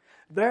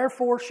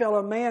 Therefore shall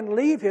a man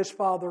leave his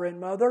father and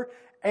mother,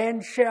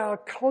 and shall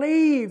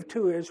cleave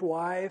to his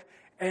wife,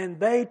 and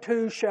they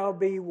two shall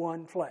be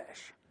one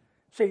flesh.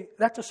 See,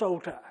 that's a soul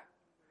tie.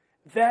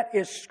 That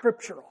is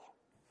scriptural.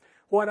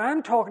 What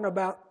I'm talking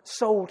about,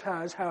 soul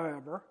ties,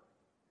 however,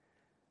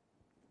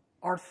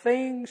 are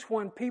things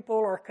when people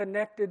are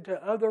connected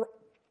to other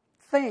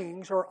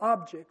things or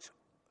objects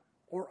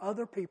or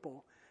other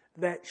people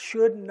that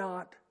should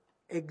not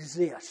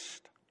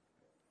exist.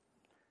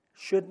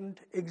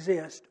 Shouldn't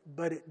exist,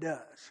 but it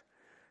does.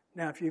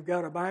 Now, if you've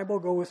got a Bible,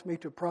 go with me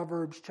to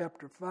Proverbs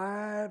chapter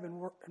 5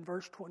 and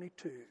verse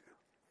 22.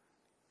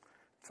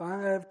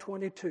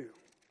 5:22.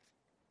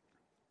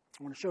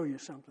 I want to show you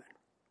something.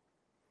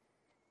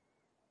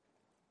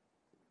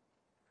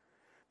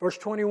 Verse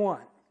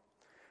 21.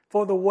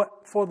 For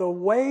the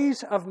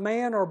ways of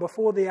man are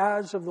before the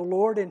eyes of the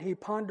Lord, and he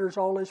ponders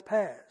all his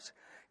paths.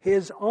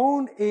 His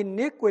own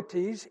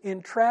iniquities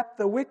entrap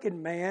the wicked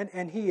man,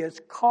 and he is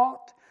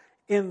caught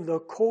in the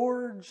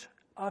cords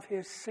of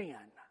his sin.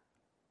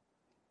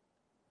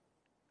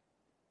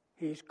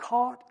 He's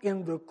caught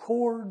in the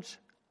cords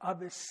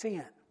of his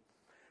sin.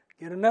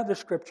 Get another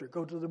scripture.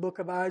 Go to the book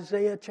of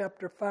Isaiah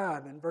chapter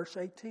 5 and verse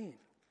 18.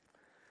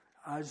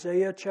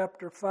 Isaiah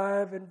chapter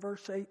 5 and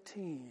verse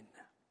 18.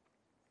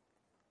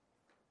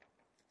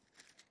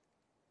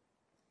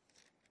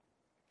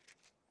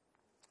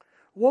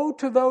 Woe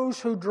to those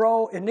who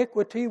draw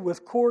iniquity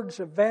with cords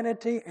of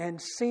vanity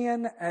and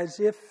sin as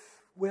if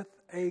with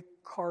a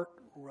cart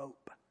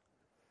rope.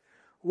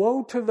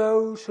 Woe to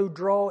those who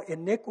draw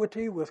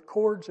iniquity with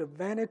cords of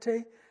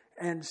vanity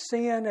and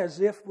sin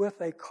as if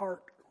with a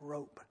cart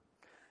rope.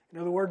 In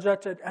other words,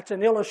 that's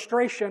an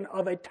illustration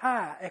of a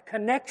tie, a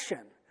connection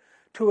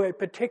to a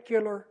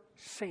particular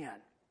sin.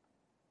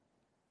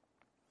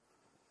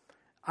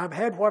 I've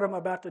had what I'm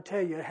about to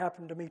tell you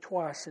happen to me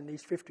twice in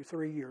these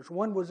 53 years.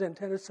 One was in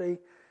Tennessee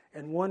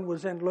and one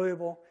was in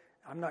Louisville.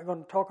 I'm not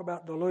going to talk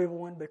about the Louisville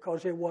one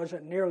because it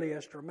wasn't nearly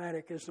as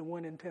dramatic as the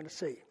one in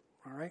Tennessee.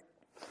 All right?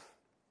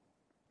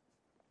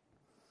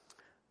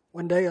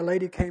 One day a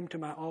lady came to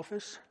my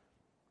office.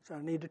 Said,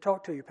 I need to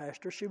talk to you,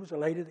 Pastor. She was a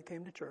lady that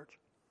came to church.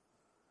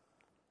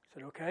 I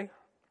said, okay.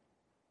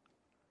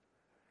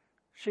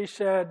 She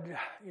said,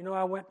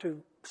 I went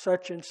to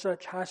such and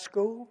such high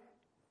school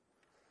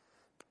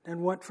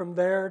and went from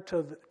there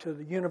to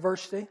the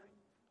university.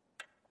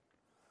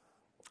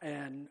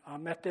 And I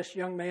met this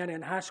young man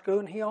in high school,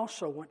 and he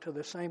also went to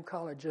the same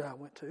college that I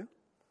went to.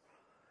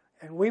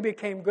 And we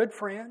became good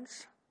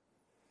friends.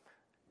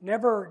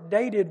 Never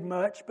dated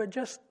much, but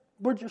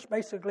we're just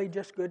basically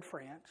just good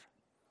friends.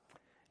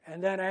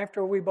 And then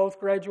after we both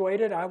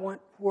graduated, I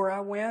went where I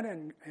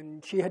went,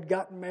 and she had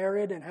gotten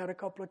married and had a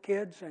couple of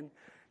kids, and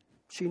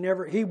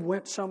he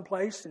went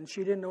someplace, and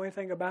she didn't know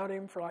anything about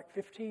him for like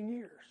 15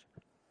 years.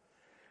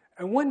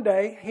 And one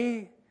day,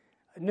 he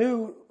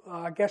knew,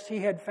 I guess he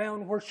had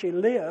found where she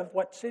lived,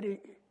 what city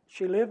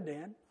she lived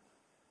in,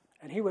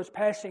 and he was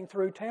passing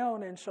through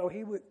town, and so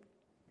he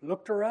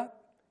looked her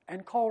up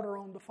and called her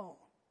on the phone.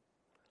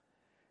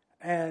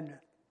 And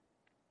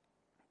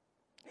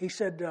he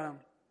said,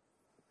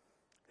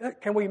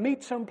 can we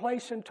meet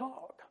someplace and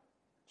talk?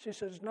 She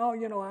says, no,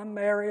 I'm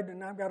married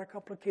and I've got a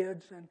couple of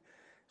kids. And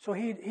so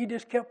he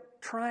just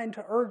kept trying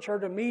to urge her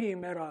to meet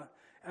him at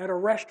a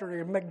restaurant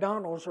or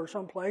McDonald's or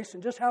someplace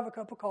and just have a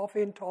cup of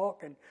coffee and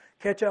talk and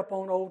catch up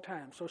on old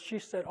times. So she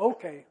said,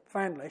 okay,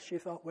 finally. She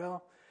thought,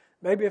 well,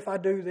 maybe if I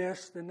do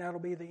this, then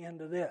that'll be the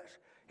end of this.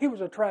 He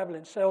was a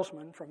traveling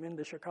salesman from in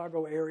the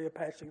Chicago area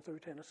passing through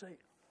Tennessee.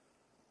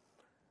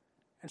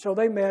 And so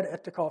they met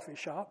at the coffee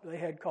shop. They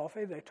had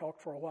coffee. They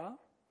talked for a while.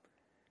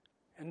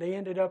 And they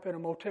ended up in a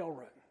motel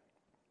room.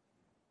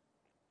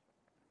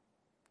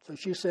 So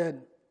she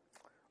said,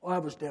 I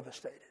was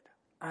devastated.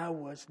 I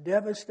was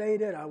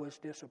devastated. I was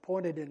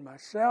disappointed in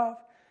myself.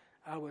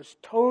 I was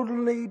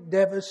totally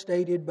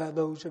devastated by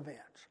those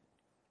events.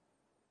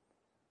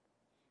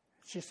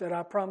 She said,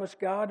 I promised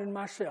God and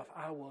myself,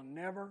 I will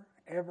never,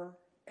 ever,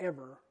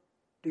 ever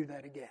do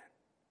that again.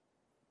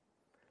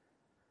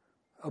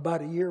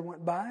 About a year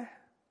went by.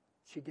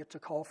 She gets a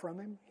call from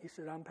him. He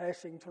said, I'm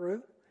passing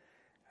through,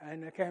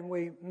 and can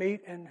we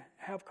meet and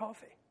have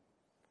coffee?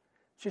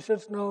 She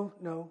says, no,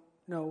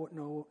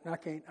 I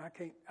can't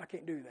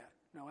do that.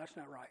 No, that's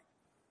not right.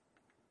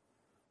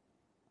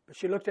 But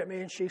she looked at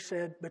me and she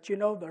said, but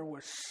there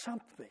was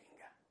something.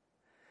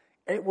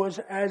 It was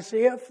as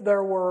if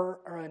there were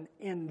an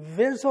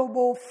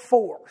invisible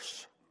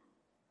force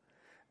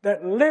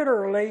that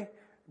literally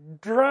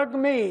drug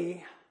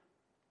me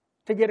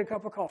to get a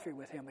cup of coffee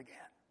with him again.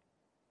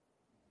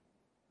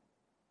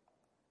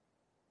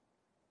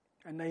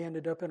 And they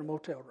ended up in a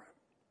motel room.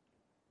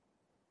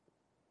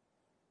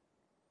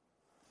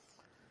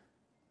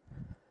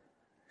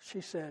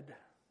 She said,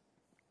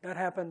 that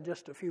happened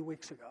just a few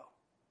weeks ago.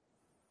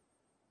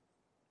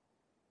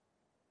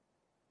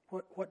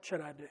 What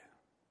should I do?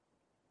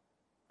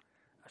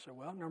 I said,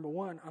 well, number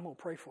one, I'm going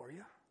to pray for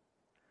you.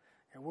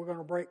 And we're going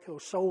to break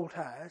those soul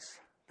ties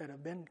that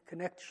have been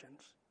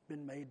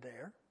been made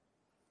there.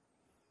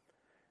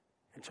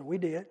 And so we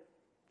did.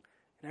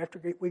 And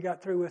after we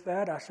got through with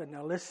that, I said,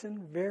 now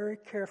listen very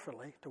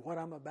carefully to what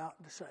I'm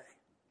about to say.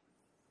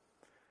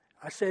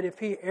 I said, if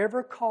he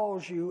ever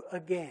calls you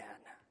again,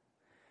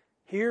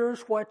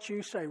 here's what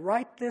you say.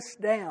 Write this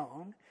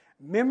down.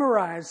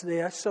 Memorize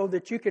this so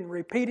that you can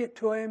repeat it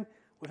to him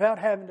without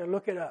having to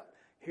look it up.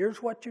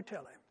 Here's what you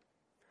tell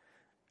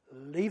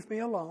him. Leave me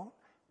alone.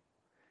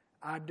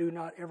 I do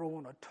not ever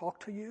want to talk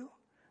to you.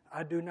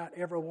 I do not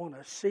ever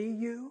want to see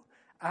you.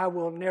 I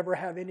will never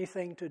have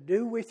anything to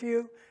do with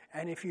you.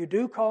 And if you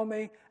do call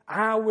me,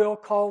 I will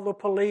call the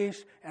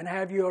police and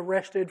have you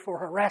arrested for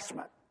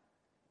harassment.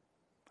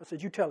 I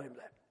said, you tell him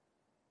that.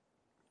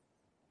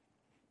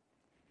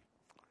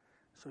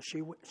 So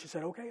she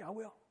said, okay, I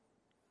will.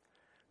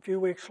 A few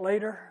weeks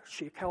later,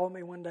 she called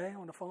me one day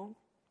on the phone.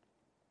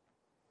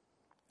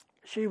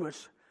 She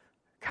was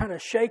kind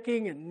of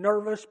shaking and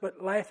nervous,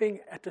 but laughing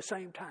at the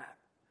same time.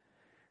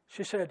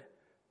 She said,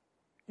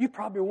 you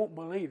probably won't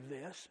believe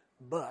this,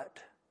 but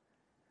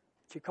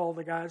she called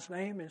the guy's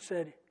name and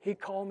said, he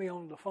called me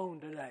on the phone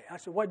today. I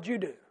said, what'd you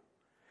do?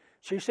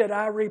 She said,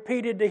 I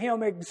repeated to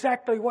him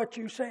exactly what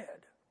you said.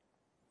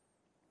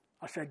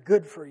 I said,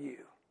 good for you.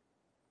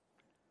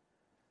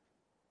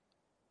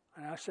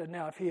 And I said,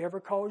 now, if he ever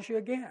calls you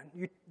again,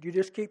 you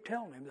just keep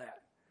telling him that.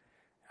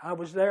 I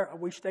was there.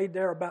 We stayed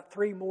there about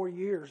 3 more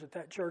years at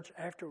that church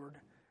afterward,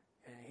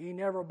 and he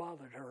never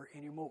bothered her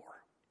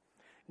anymore.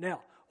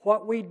 Now,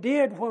 what we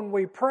did when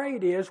we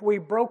prayed is we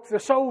broke the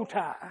soul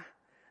tie,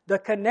 the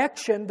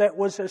connection that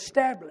was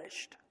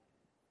established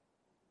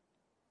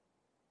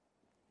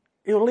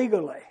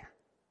illegally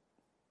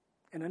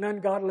in an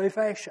ungodly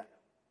fashion.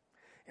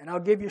 And I'll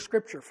give you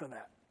scripture for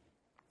that.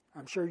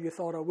 I'm sure you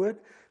thought I would.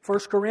 1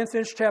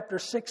 Corinthians chapter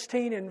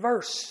 16 and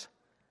verse.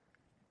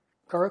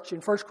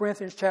 Correction, 1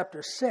 Corinthians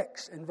chapter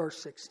 6 and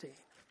verse 16.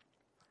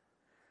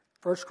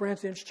 1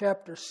 Corinthians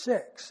chapter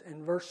 6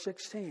 and verse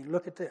 16.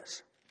 Look at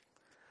this.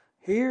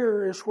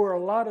 Here is where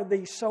a lot of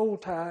these soul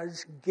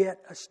ties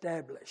get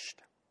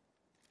established.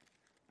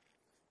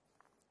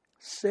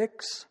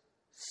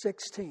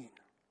 6:16.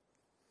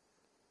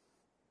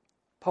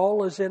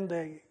 Paul is in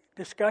the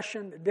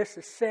discussion. This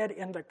is said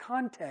in the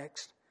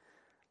context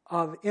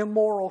of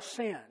immoral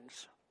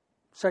sins,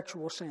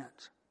 sexual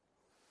sins.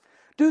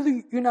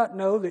 Do you not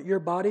know that your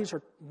bodies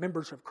are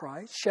members of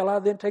Christ? Shall I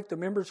then take the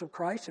members of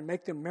Christ and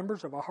make them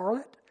members of a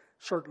harlot?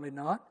 Certainly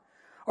not.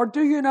 Or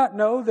do you not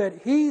know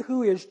that he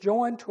who is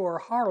joined to a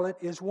harlot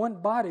is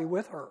one body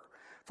with her?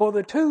 For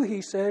the two,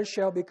 he says,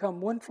 shall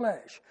become one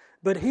flesh.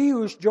 But he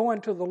who is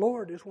joined to the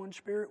Lord is one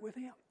spirit with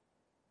him.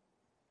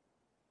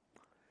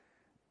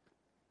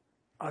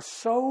 A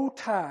soul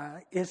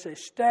tie is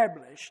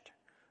established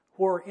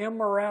where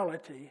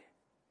immorality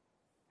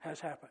has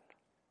happened.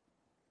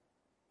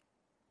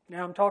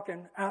 Now I'm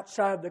talking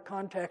outside the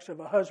context of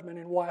a husband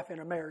and wife in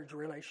a marriage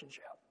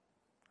relationship.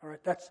 All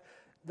right,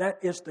 that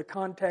is the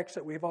context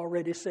that we've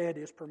already said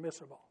is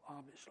permissible,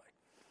 obviously.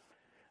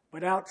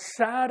 But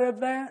outside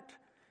of that,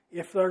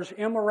 if there's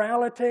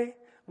immorality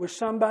with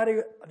somebody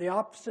the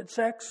opposite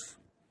sex,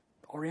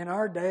 or in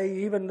our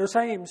day, even the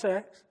same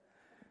sex,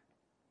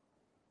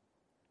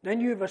 then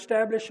you've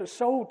established a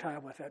soul tie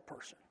with that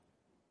person,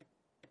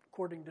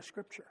 according to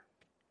Scripture.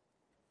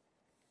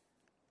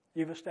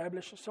 You've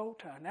established a soul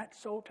tie, and that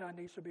soul tie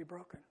needs to be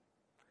broken.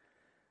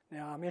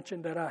 Now, I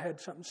mentioned that I had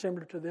something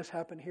similar to this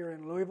happen here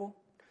in Louisville,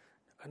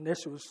 and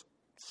this was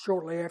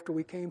shortly after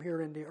we came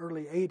here in the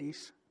early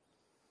 80s.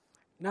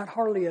 Not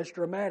hardly as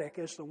dramatic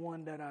as the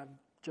one that I've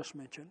just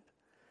mentioned,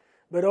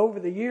 but over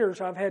the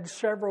years I've had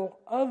several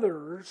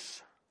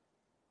others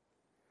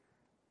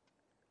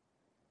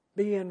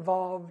be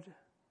involved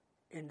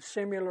in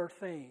similar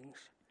things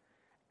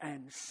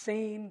and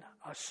seen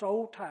a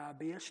soul tie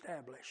be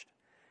established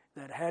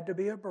that had to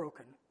be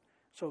broken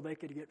so they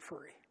could get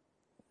free.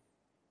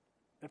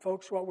 And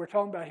folks, what we're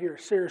talking about here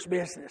is serious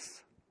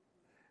business.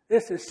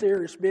 This is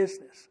serious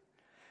business.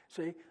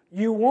 See,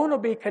 you want to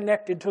be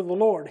connected to the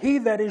Lord. He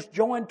that is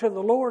joined to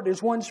the Lord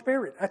is one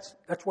spirit.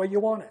 That's where you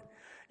want it.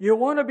 You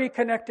want to be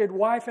connected,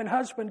 wife and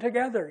husband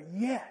together.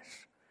 Yes.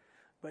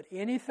 But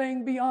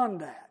anything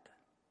beyond that,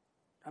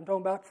 I'm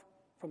talking about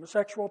from a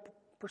sexual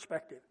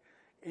perspective,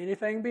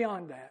 anything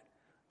beyond that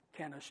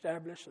can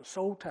establish a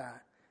soul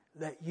tie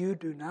that you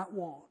do not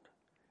want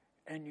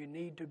and you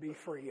need to be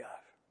free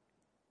of.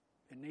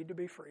 You need to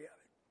be free of it.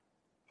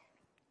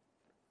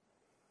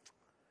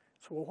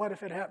 So, well, what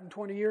if it happened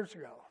 20 years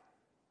ago?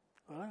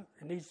 Well,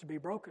 it needs to be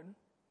broken.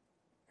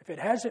 If it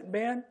hasn't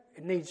been,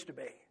 it needs to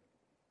be.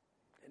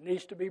 It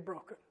needs to be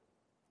broken.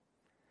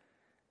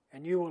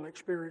 And you will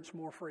experience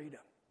more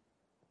freedom.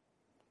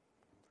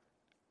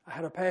 I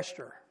had a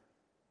pastor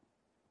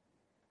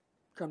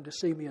come to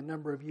see me a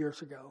number of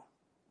years ago.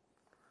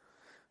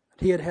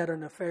 He had had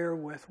an affair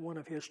with one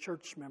of his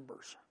church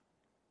members.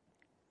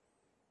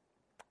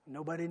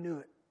 Nobody knew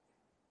it.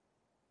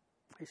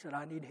 He said,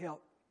 I need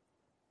help.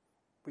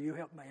 Will you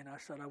help me? And I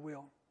said, I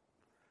will.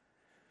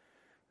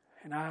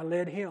 And I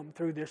led him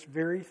through this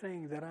very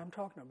thing that I'm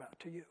talking about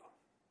to you.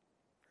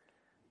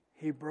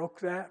 He broke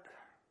that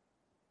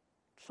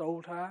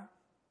soul tie.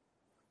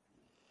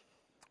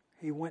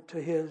 He went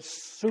to his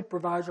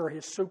supervisor,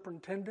 his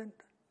superintendent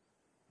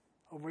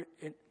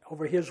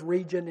over his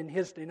region in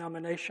his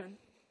denomination,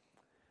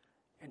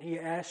 and he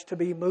asked to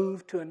be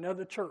moved to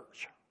another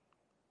church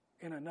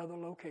in another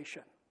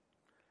location.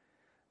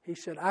 He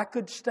said, I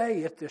could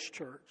stay at this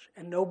church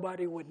and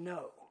nobody would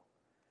know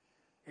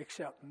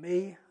except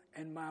me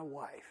and my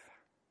wife.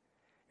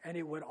 And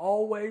it would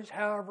always,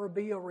 however,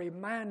 be a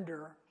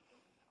reminder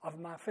of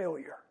my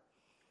failure.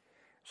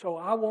 So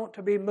I want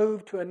to be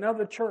moved to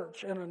another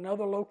church in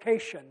another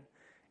location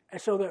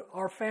and so that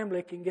our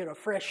family can get a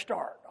fresh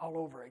start all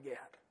over again.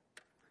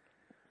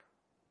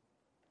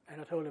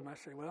 And I told him, I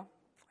said, well,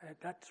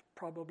 that's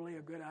probably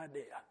a good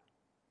idea.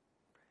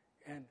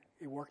 And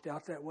it worked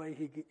out that way.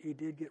 He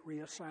did get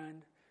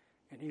reassigned,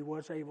 and he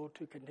was able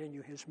to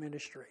continue his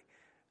ministry.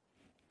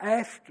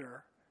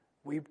 After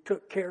we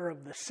took care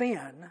of the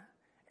sin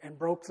and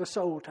broke the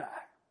soul tie.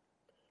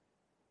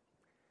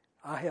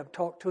 I have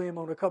talked to him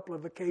on a couple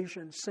of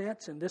occasions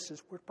since, and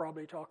we're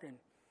probably talking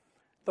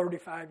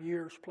 35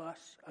 years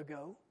plus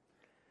ago.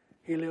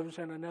 He lives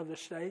in another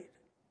state.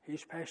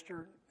 He's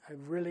pastored a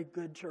really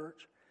good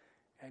church,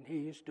 and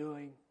he's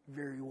doing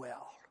very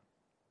well.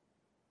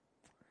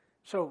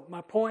 So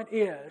my point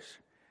is,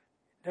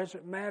 it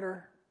doesn't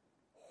matter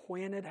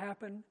when it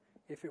happened.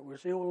 If it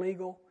was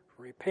illegal,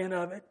 repent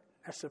of it.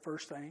 That's the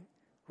first thing.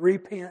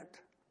 Repent.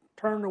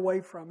 Turn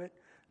away from it.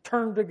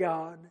 Turn to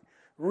God.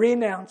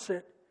 Renounce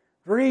it.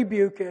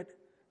 Rebuke it.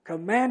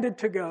 Command it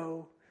to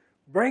go.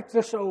 Break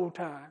the soul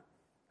tie.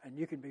 And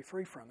you can be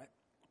free from it.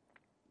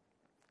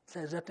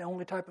 So is that the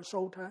only type of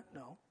soul tie?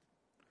 No.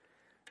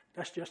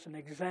 That's just an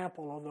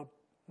example of the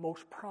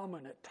most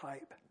prominent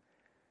type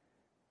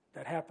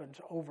that happens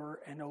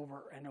over and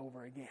over and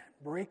over again.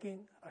 Breaking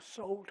a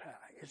soul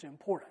tie is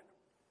important.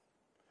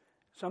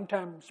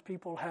 Sometimes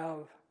people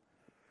have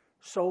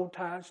soul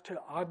ties to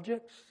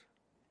objects,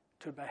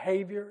 to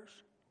behaviors,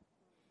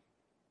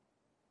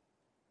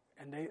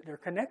 and they're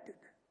connected.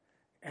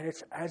 And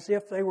it's as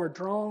if they were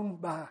drawn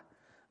by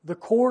the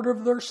cord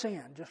of their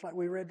sin, just like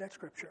we read that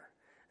scripture.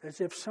 As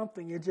if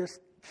something, it just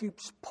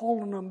keeps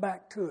pulling them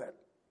back to it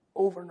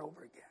over and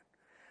over again.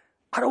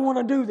 I don't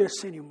want to do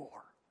this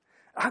anymore.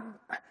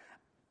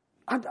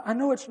 I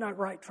know it's not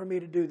right for me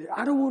to do this.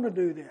 I don't want to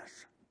do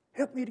this.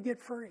 Help me to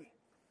get free.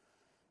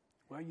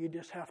 Well, you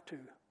just have to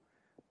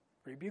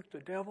Rebuke the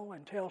devil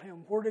and tell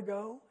him where to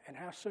go and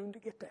how soon to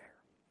get there.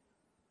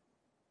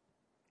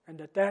 And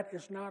that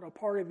is not a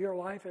part of your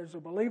life as a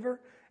believer,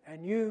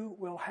 and you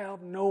will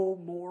have no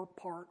more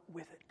part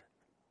with it.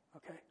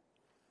 Okay?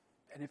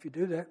 And if you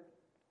do that,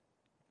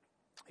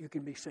 you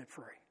can be set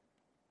free.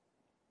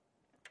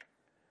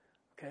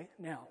 Okay?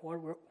 Now,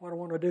 what I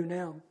want to do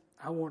now,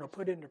 I want to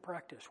put into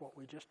practice what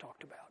we just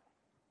talked about.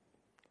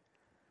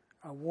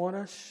 I want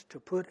us to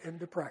put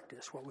into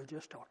practice what we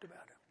just talked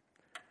about.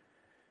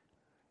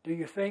 Do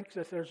you think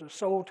that there's a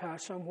soul tie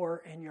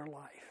somewhere in your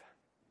life?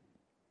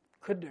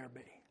 Could there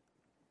be?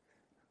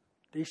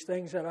 These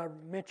things that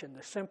I've mentioned,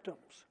 the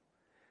symptoms,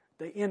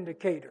 the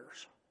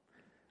indicators,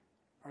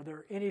 are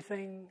there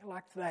anything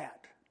like that?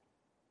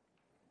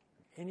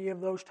 Any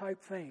of those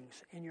type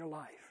things in your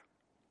life?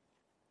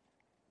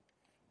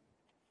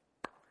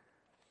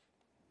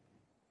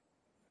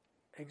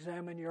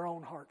 Examine your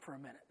own heart for a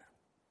minute.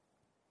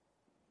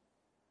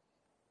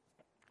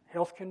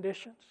 Health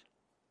conditions,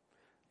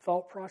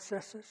 thought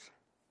processes,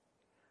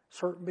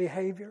 certain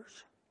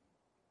behaviors,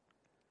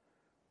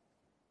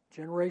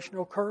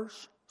 generational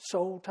curse,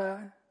 soul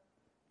tie.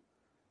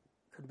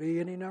 Could be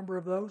any number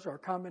of those or a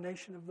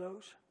combination of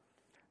those.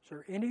 Is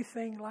there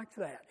anything like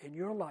that in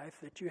your life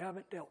that you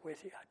haven't dealt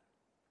with yet?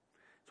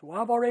 So,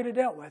 well, I've already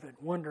dealt with it.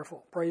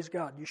 Wonderful. Praise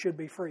God. You should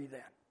be free then.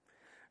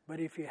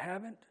 But if you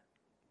haven't,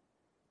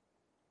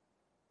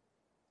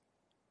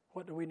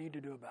 what do we need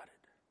to do about it?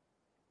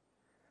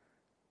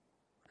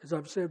 As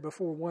I've said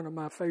before, one of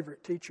my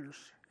favorite teachers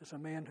is a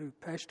man who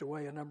passed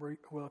away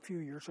a few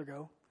years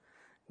ago,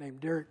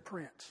 named Derek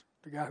Prince,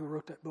 the guy who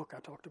wrote that book I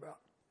talked about.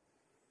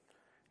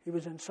 He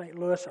was in St.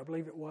 Louis, I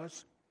believe it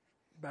was,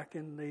 back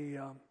in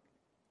the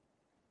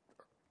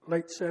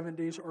late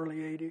 70s, early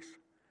 80s,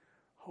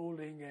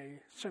 holding a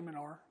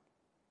seminar,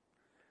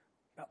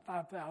 about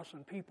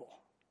 5,000 people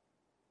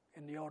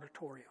in the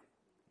auditorium.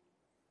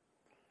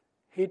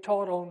 He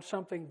taught on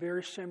something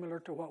very similar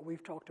to what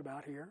we've talked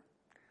about here.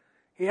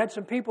 He had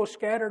some people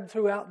scattered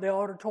throughout the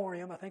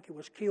auditorium. I think it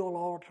was Kiel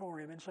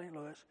Auditorium in St.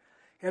 Louis.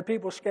 He had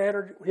people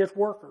scattered, his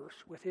workers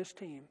with his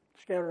team,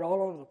 scattered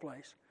all over the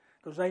place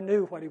because they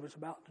knew what he was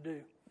about to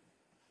do.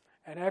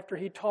 And after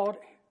he taught,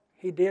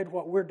 he did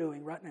what we're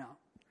doing right now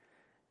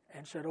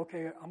and said,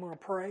 okay, I'm going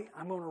to pray.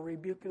 I'm going to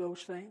rebuke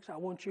those things. I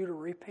want you to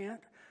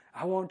repent.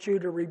 I want you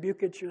to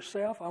rebuke it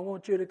yourself. I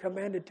want you to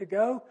command it to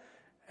go.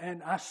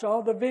 And I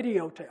saw the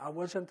videotape. I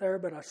wasn't there,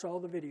 but I saw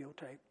the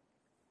videotape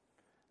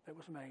that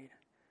was made.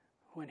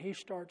 When he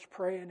starts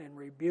praying and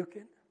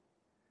rebuking,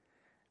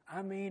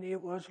 I mean,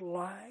 it was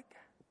like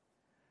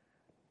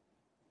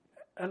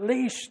at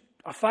least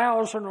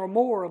 1,000 or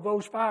more of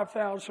those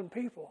 5,000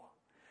 people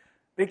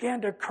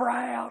began to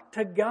cry out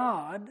to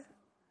God,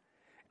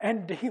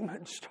 and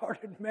demons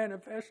started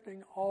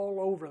manifesting all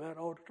over that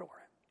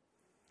auditorium.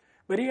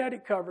 But he had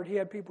it covered. He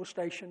had people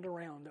stationed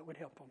around that would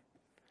help him.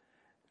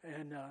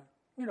 And,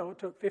 it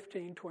took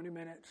 15, 20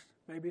 minutes,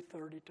 maybe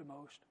 30 to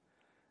most,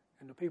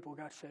 and the people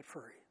got set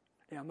free.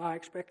 Now, am I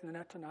expecting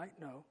that tonight?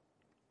 No,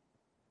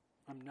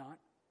 I'm not.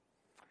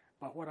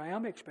 But what I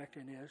am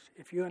expecting is,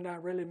 if you and I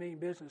really mean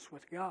business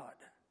with God,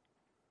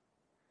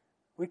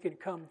 we can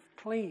come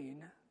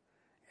clean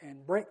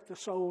and break the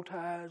soul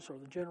ties or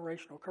the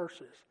generational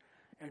curses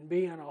and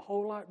be in a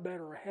whole lot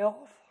better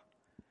health,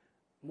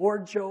 more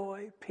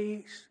joy,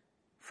 peace,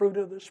 fruit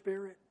of the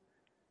Spirit,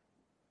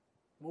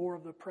 more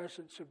of the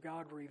presence of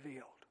God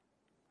revealed.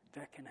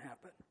 That can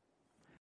happen.